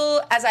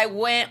feel as I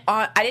went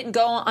on, I didn't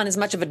go on as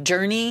much of a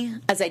journey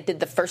as I did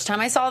the first time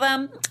I saw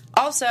them.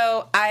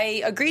 Also,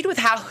 I agreed with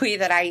Howie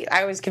that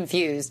I was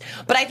confused.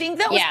 But I think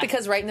that was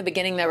because right in the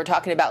beginning they were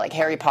talking about like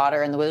Harry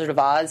Potter and the Wizard of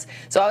Oz.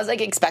 So I was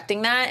like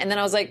expecting that. And then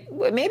I was like,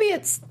 maybe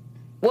it's...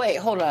 Wait,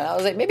 hold on. I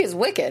was like, maybe it's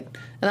Wicked.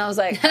 And I was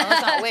like, oh,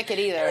 it's not Wicked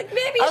either.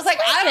 Maybe I was like,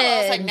 Wicked. I don't know.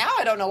 I was like, now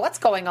I don't know what's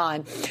going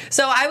on.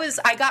 So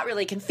I got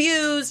really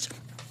confused.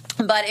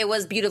 But it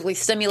was beautifully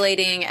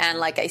stimulating, and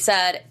like I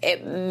said,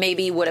 it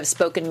maybe would have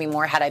spoken to me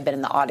more had I been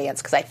in the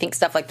audience, because I think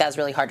stuff like that is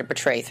really hard to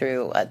portray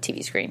through a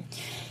TV screen.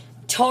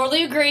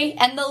 Totally agree.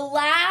 And the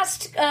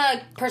last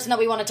person that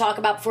we want to talk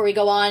about before we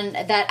go on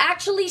that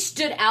actually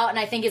stood out and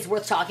I think is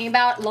worth talking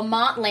about,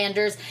 Lamont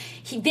Landers.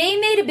 They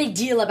made a big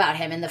deal about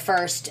him in the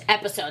first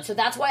episode, so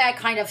that's why I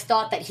kind of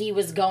thought that he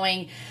was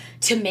going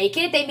to make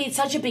it. They made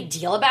such a big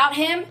deal about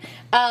him.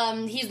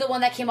 He's the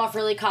one that came off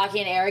really cocky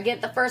and arrogant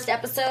the first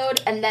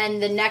episode, and then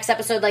the next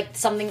episode,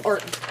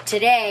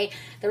 today,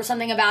 there was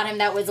something about him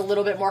that was a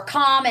little bit more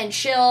calm and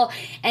chill,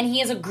 and he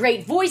has a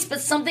great voice,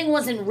 but something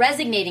wasn't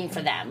resonating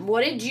for them.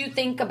 What did you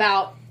think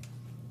about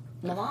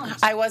Lamont?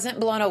 I wasn't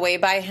blown away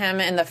by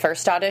him in the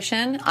first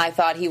audition. I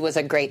thought he was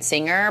a great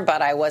singer,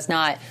 but I was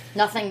not...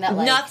 Nothing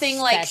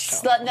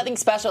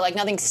special. Like,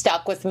 nothing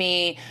stuck with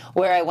me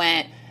where I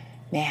went...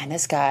 Man,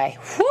 this guy,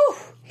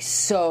 he's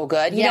so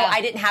good. You know, I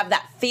didn't have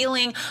that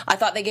feeling. I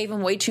thought they gave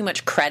him way too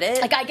much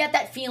credit. Like, I get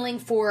that feeling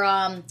for,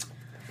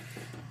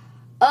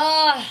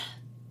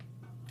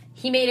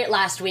 he made it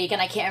last week,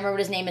 and I can't remember what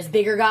his name is.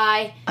 Bigger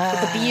guy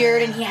with the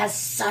beard, and he has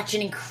such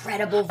an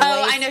incredible voice.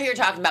 Oh, I know who you're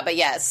talking about, but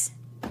yes.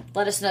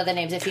 Let us know the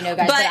names if you know,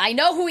 guys. But I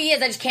know who he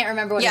is. I just can't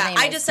remember what his name is.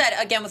 Yeah, I just said,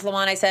 again, with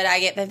Lamont, I said,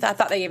 I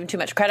thought they gave him too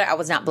much credit. I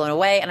was not blown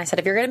away. And I said,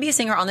 if you're going to be a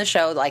singer on the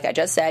show, like I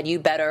just said, you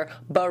better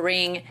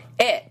bring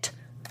it.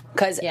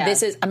 Because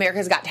this is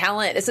America's Got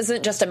Talent. This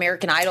isn't just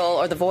American Idol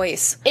or The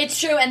Voice. It's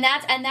true, and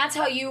that's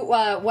how you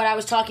what I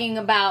was talking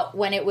about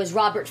when it was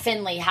Robert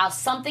Finley. How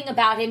something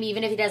about him,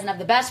 even if he doesn't have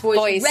the best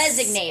voice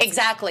resonates.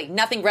 Exactly,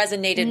 nothing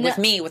resonated with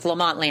me with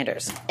Lamont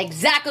Landers.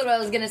 Exactly what I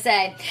was going to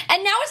say.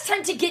 And now it's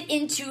time to get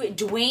into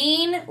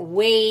Dwayne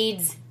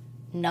Wade's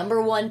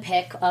number one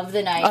pick of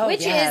the night,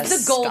 which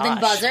is the Golden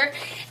Buzzer,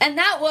 and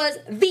that was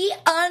The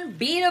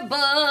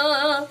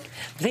Unbeatable.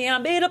 The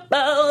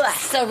Unbeatable.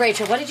 So,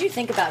 Rachel, what did you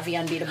think about The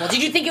Unbeatable?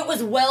 Did you think it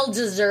was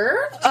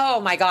well-deserved? Oh,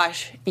 my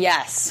gosh.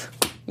 Yes.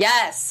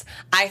 Yes.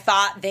 I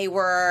thought they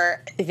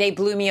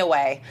blew me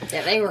away.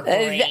 Yeah, they were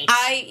great.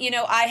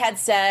 I had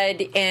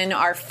said in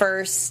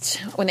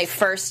when they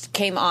first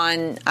came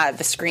on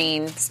the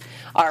screens,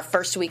 our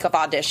first week of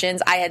auditions,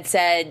 I had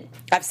said,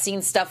 I've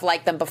seen stuff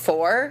like them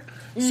before,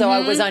 so I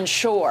was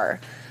unsure.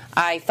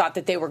 I thought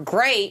that they were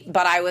great,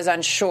 but I was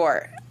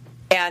unsure.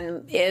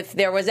 And if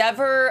there was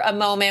ever a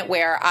moment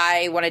where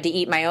I wanted to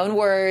eat my own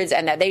words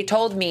and that they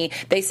told me,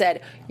 they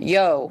said,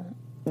 yo,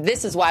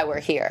 this is why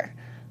we're here.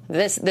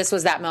 This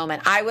was that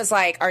moment. I was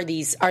like, are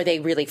they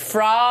really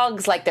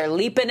frogs? Like they're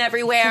leaping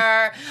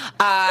everywhere.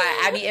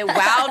 It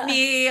wowed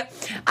me.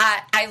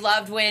 I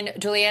loved when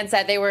Julianne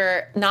said they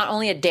were not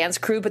only a dance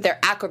crew, but they're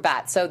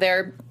acrobats. So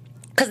they're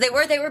Because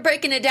they were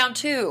breaking it down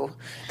too.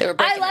 They were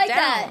breaking I like it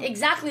down. that.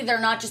 Exactly. They're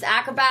not just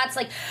acrobats.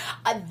 Like,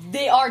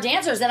 they are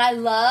dancers. And I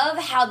love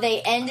how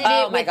they ended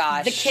it with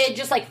the kid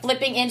just like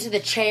flipping into the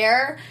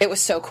chair. It was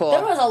so cool.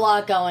 There was a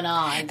lot going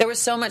on. There was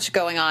so much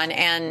going on.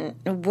 And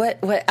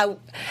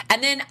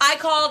and then I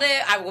called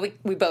it.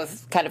 We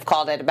both kind of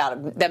called it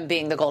about them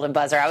being the golden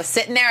buzzer. I was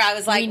sitting there. I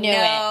was like, no.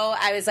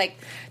 I was like,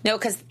 no,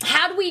 because.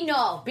 How do we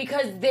know?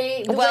 Because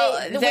the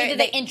way that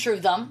they intro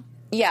them.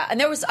 Yeah, and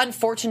there was,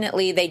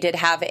 unfortunately, they did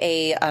have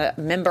a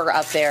member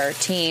of their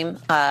team,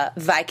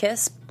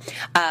 Vikas,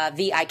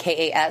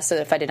 Vikas, so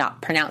if I did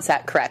not pronounce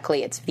that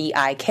correctly, it's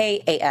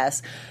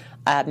Vikas,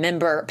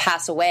 member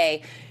pass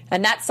away.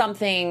 And that's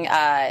something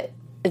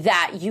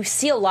that you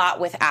see a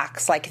lot with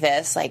acts like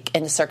this, like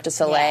in Cirque du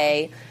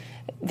Soleil. Yeah.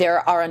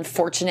 There are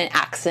unfortunate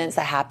accidents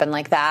that happen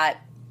like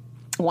that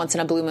once in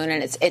a blue moon,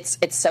 and it's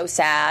so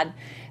sad.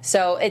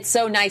 So it's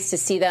so nice to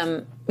see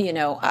them,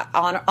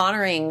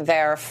 honoring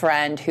their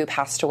friend who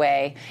passed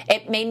away.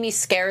 It made me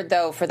scared,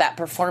 though, for that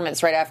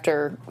performance right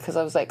after, because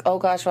I was like, oh,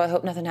 gosh, well, I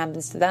hope nothing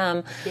happens to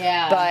them.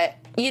 Yeah. But,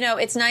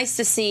 it's nice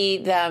to see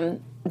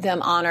them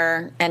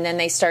honor, and then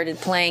they started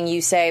playing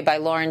You Say by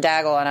Lauren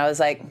Daigle, and I was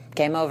like,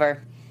 game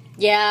over.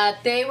 Yeah,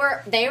 they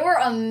were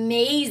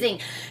amazing.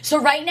 So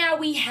right now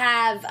we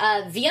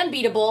have The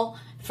Unbeatable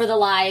for the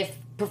live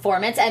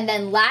performance, and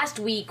then last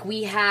week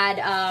we had...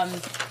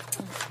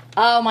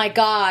 oh my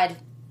God.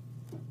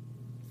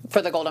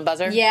 For the golden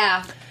buzzer?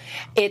 Yeah.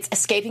 It's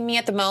escaping me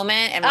at the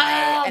moment, and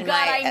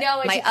I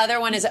know it. My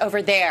other one is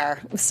over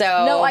there. So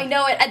no, I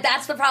know it. And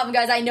that's the problem,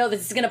 guys. I know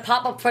this is going to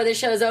pop up before the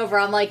show's over.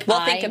 I'm like,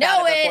 we'll think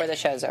about it before the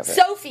show's over.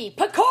 Sophie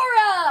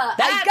Pecora.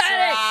 That's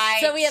right.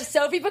 So we have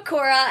Sophie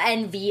Pecora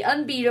and The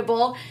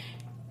Unbeatable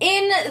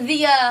in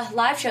the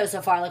live show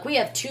so far. Like, we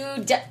have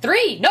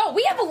three. No,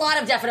 we have a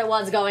lot of definite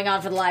ones going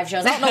on for the live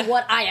shows. I don't know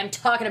what I am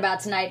talking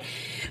about tonight.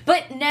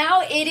 But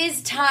now it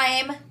is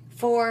time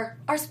for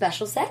our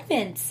special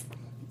segments.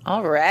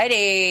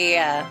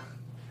 Alrighty.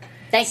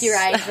 Thank you,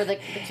 Ryan, for the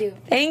cue.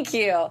 Thank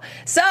you.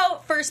 So,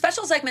 for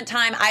special segment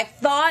time, I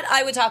thought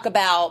I would talk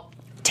about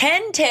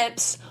 10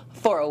 tips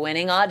for a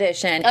winning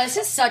audition. This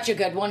is such a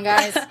good one,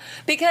 guys.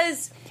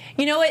 Because,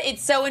 you know what?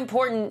 It's so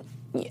important,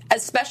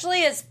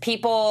 especially as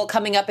people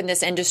coming up in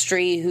this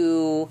industry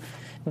who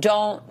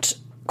don't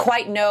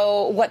quite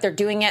know what they're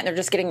doing yet, and they're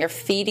just getting their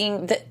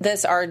feeding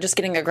this, or just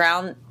getting their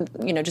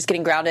just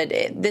getting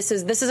grounded. This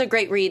is a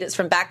great read. It's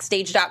from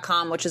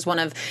Backstage.com, which is one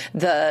of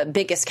the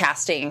biggest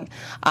casting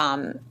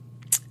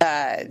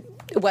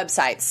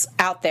websites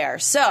out there.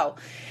 So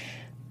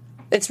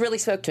it's really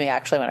spoke to me,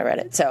 actually, when I read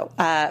it. So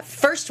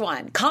first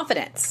one,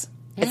 confidence.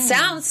 It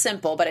sounds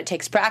simple, but it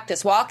takes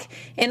practice. Walk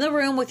in the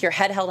room with your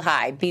head held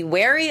high. Be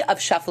wary of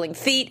shuffling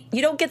feet.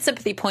 You don't get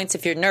sympathy points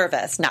if you're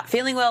nervous, not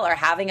feeling well, or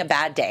having a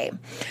bad day.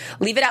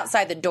 Leave it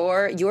outside the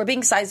door. You are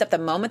being sized up the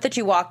moment that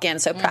you walk in,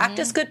 so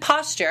practice good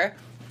posture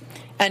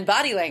and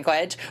body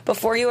language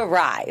before you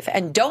arrive.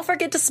 And don't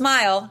forget to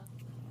smile,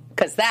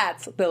 because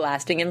that's the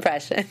lasting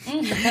impression.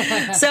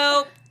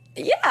 So,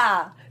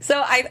 yeah.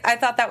 So I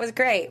thought that was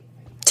great.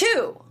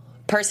 2,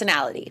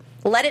 personality.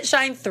 Let it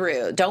shine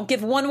through. Don't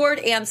give one-word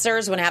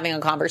answers when having a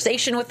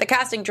conversation with the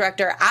casting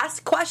director.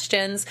 Ask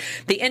questions.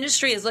 The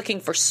industry is looking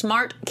for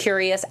smart,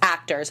 curious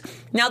actors.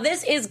 Now,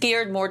 this is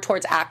geared more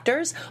towards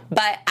actors,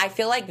 but I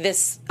feel like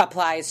this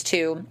applies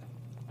to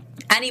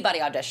anybody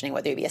auditioning,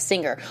 whether you be a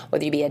singer,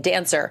 whether you be a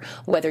dancer,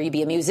 whether you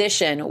be a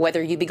musician,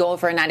 whether you be going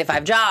for a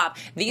 9-to-5 job.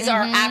 These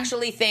are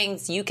actually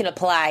things you can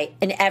apply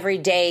in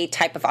everyday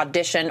type of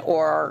audition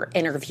or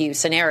interview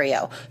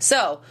scenario.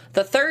 So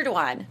the third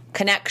one,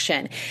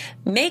 connection.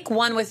 Make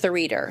one with the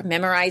reader.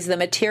 Memorize the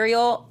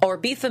material or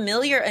be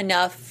familiar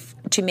enough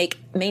to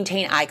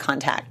maintain eye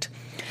contact.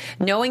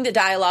 Knowing the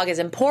dialogue is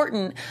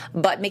important,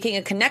 but making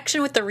a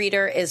connection with the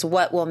reader is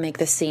what will make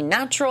the scene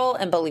natural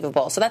and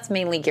believable. So that's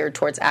mainly geared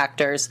towards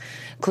actors.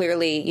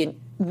 Clearly,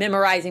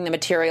 memorizing the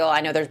material. I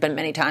know there's been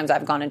many times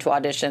I've gone into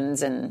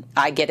auditions and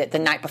I get it the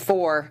night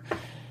before,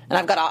 and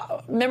I've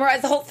got to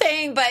memorize the whole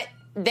thing, but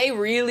they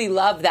really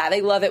love that.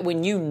 They love it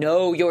when you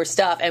know your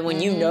stuff. And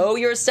when you know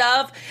your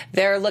stuff,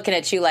 they're looking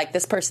at you like,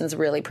 this person's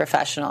really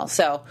professional.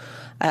 So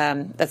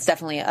that's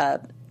definitely a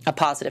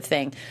positive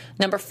thing.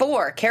 Number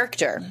 4,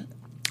 character.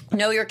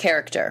 Know your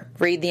character.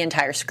 Read the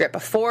entire script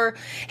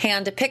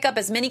beforehand to pick up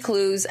as many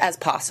clues as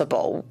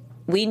possible.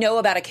 We know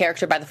about a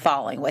character by the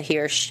following: what he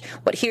or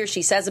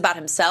she says about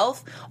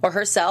himself or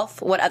herself,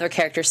 what other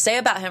characters say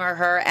about him or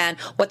her, and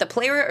what the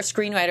player or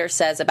screenwriter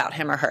says about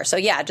him or her. So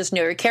yeah, just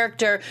know your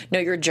character, know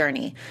your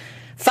journey.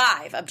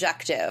 5,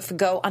 objective.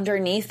 Go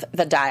underneath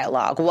the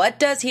dialogue. What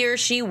does he or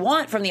she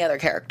want from the other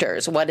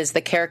characters? What is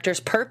the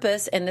character's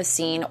purpose in the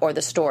scene or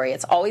the story?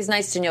 It's always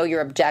nice to know your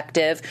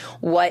objective,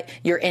 what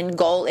your end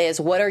goal is.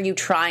 What are you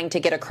trying to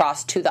get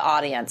across to the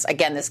audience?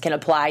 Again, this can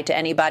apply to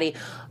anybody.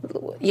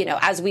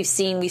 As we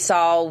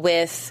saw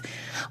with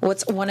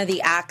what's one of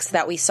the acts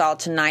that we saw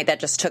tonight that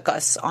just took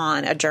us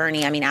on a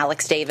journey. I mean,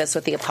 Alex Davis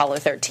with the Apollo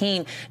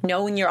 13,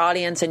 knowing your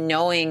audience and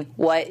knowing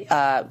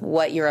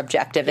what your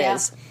objective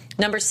is.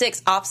 Number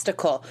 6,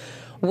 obstacle.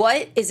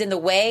 What is in the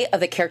way of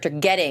the character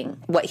getting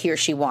what he or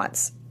she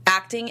wants?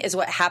 Acting is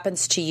what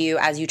happens to you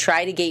as you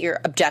try to get your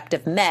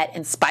objective met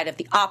in spite of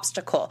the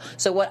obstacle.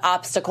 So what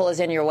obstacle is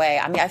in your way?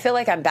 I mean, I feel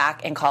like I'm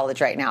back in college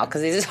right now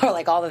because these are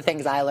like all the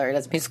things I learned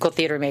as a musical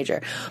theater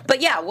major.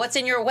 But yeah, what's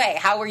in your way?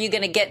 How are you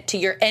going to get to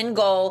your end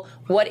goal?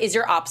 What is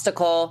your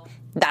obstacle?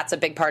 That's a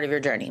big part of your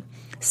journey.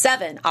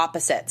 7,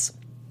 opposites.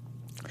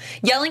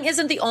 Yelling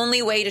isn't the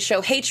only way to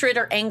show hatred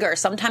or anger.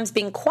 Sometimes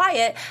being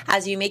quiet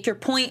as you make your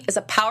point is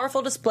a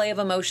powerful display of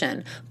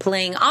emotion.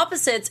 Playing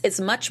opposites is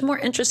a much more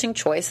interesting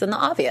choice than the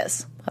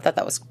obvious. I thought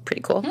that was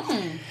pretty cool.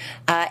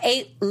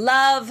 8,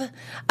 love.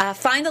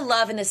 Find the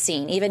love in the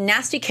scene. Even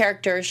nasty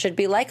characters should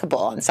be likable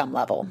on some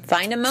level.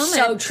 Find a moment.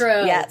 So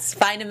true. Yes.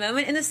 Find a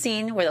moment in the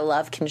scene where the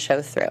love can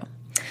show through.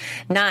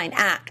 9,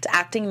 act.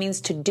 Acting means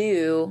to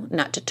do,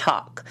 not to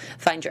talk.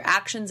 Find your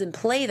actions and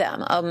play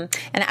them. And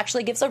it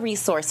actually gives a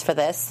resource for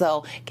this,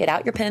 so get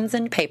out your pens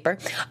and paper.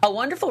 A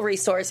wonderful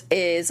resource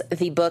is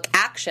the book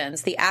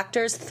Actions, The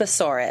Actor's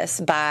Thesaurus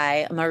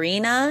by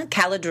Marina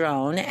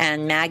Caladrone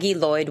and Maggie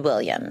Lloyd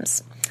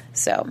Williams.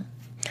 So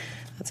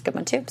that's a good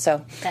one, too.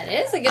 So that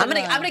is a good one.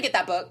 I'm gonna get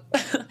that book.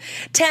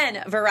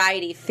 10,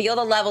 variety. Feel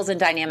the levels and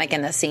dynamic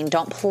in the scene.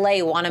 Don't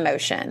play one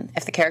emotion.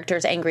 If the character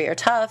is angry or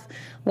tough,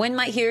 when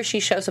might he or she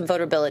show some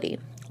vulnerability?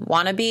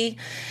 Wannabe,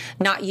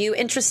 not you.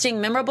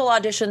 Interesting, memorable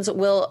auditions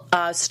will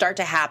start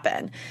to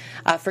happen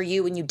for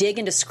you when you dig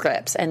into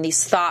scripts and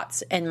these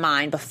thoughts in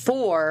mind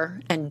before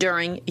and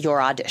during your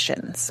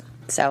auditions.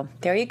 So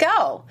there you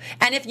go.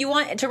 And if you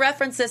want to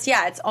reference this,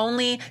 it's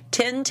only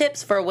 10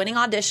 Tips for a Winning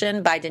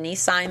Audition by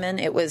Denise Simon.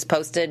 It was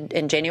posted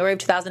in January of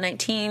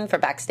 2019 for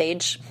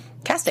Backstage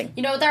Casting.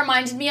 You know what that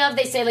reminded me of?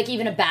 They say, like,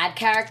 even a bad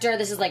character,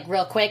 this is, like,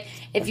 real quick.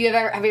 If you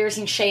have you ever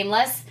seen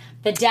Shameless?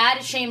 The dad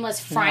is Shameless,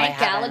 Frank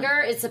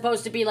Gallagher, is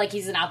supposed to be like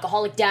he's an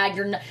alcoholic dad.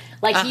 You're not,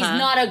 like he's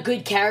not a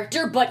good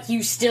character, but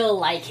you still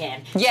like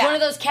him. Yeah. It's one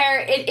of those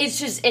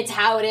characters. It's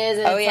how it is.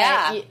 And it's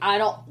like, I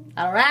don't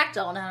act.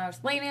 I don't know how to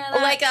explain it.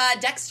 Like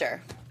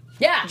Dexter.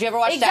 Yeah. Did you ever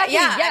watch that?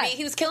 Yeah. I mean,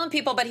 he was killing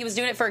people, but he was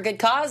doing it for a good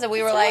cause, and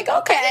we were like,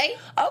 okay.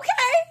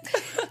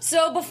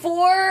 So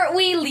before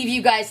we leave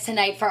you guys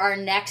tonight for our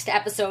next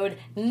episode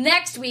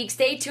next week,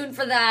 stay tuned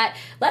for that.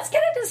 Let's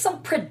get into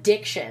some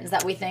predictions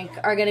that we think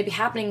are going to be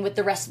happening with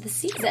the rest of the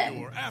season.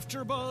 Your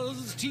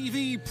AfterBuzz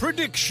TV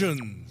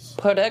predictions.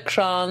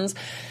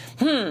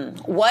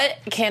 What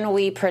can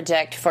we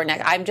predict for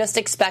next? I'm just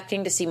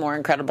expecting to see more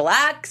incredible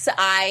acts.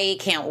 I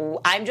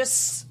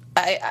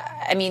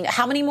mean,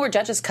 how many more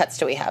judges' cuts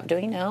do we have? Do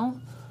we know?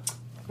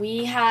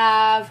 We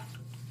have...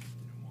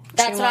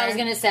 That's what I was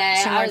going to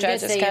say. I was going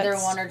to say either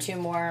 1 or 2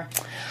 more.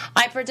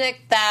 I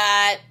predict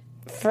that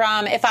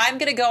if I'm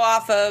going to go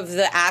off of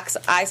the acts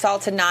I saw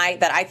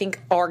tonight that I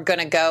think are going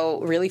to go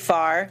really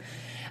far,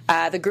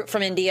 the group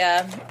from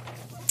India,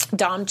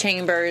 Dom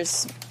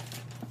Chambers,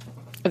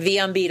 V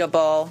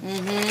Unbeatable,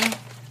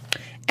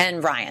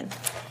 and Ryan.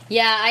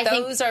 Yeah, I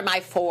think those are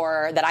my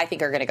 4 that I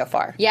think are going to go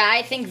far. Yeah,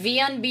 I think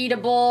V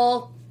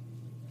Unbeatable.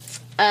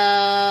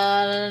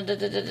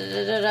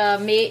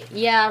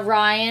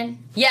 Ryan.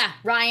 Yeah,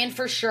 Ryan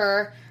for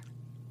sure.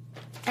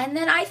 And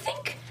then I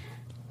think.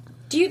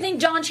 Do you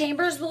think John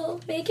Chambers will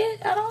make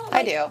it at all?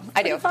 I do.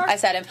 I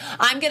said him.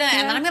 I'm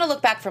gonna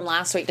look back from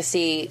last week to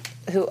see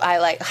who I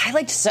like.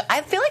 I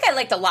feel like I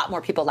liked a lot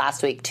more people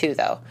last week too,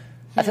 though.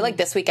 I feel like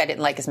this week I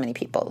didn't like as many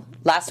people.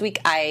 Last week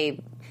I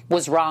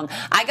was wrong.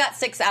 I got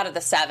 6 out of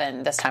the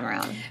 7 this time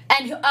around.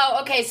 And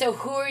okay. So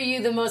who are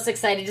you the most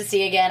excited to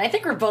see again? I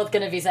think we're both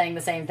going to be saying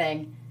the same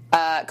thing.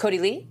 Cody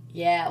Lee.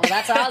 Yeah, well,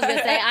 that's what I was going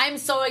to say. I'm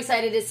so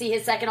excited to see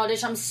his second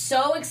audition. I'm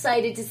so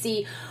excited to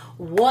see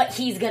what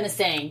he's going to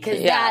sing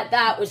because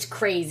that was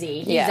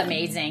crazy. He's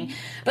amazing.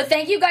 But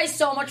thank you guys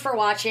so much for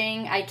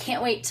watching. I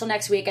can't wait till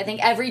next week. I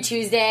think every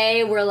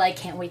Tuesday we're like,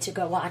 can't wait to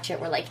go watch it.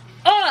 We're like,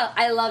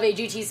 I love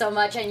AGT so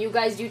much, and you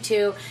guys do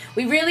too.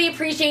 We really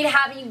appreciate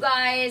having you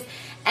guys.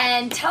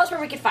 And tell us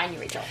where we can find you,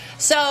 Rachel.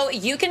 So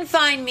you can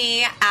find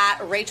me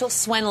at Rachel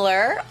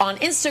Swindler on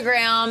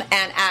Instagram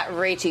and at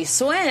Rachie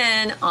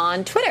Swin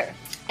on Twitter.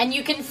 And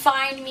you can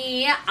find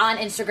me on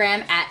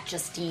Instagram at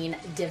Justine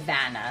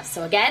Devana.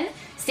 So again,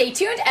 stay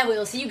tuned, and we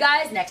will see you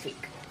guys next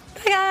week.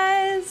 Bye,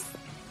 guys.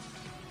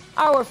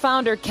 Our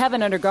founder,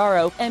 Kevin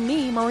Undergaro, and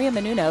me, Maria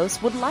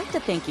Menounos, would like to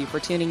thank you for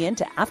tuning in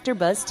to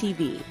AfterBuzz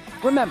TV.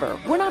 Remember,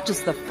 we're not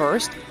just the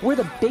first, we're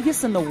the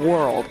biggest in the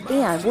world,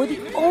 and we're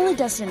the only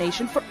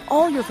destination for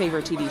all your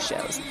favorite TV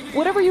shows.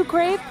 Whatever you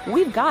crave,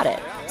 we've got it.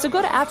 So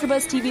go to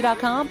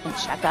AfterBuzzTV.com and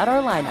check out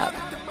our lineup.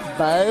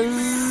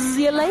 Buzz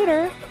you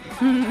later.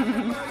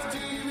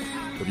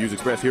 The views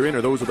expressed herein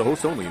are those of the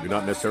hosts only and do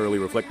not necessarily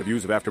reflect the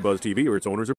views of AfterBuzz TV or its owners or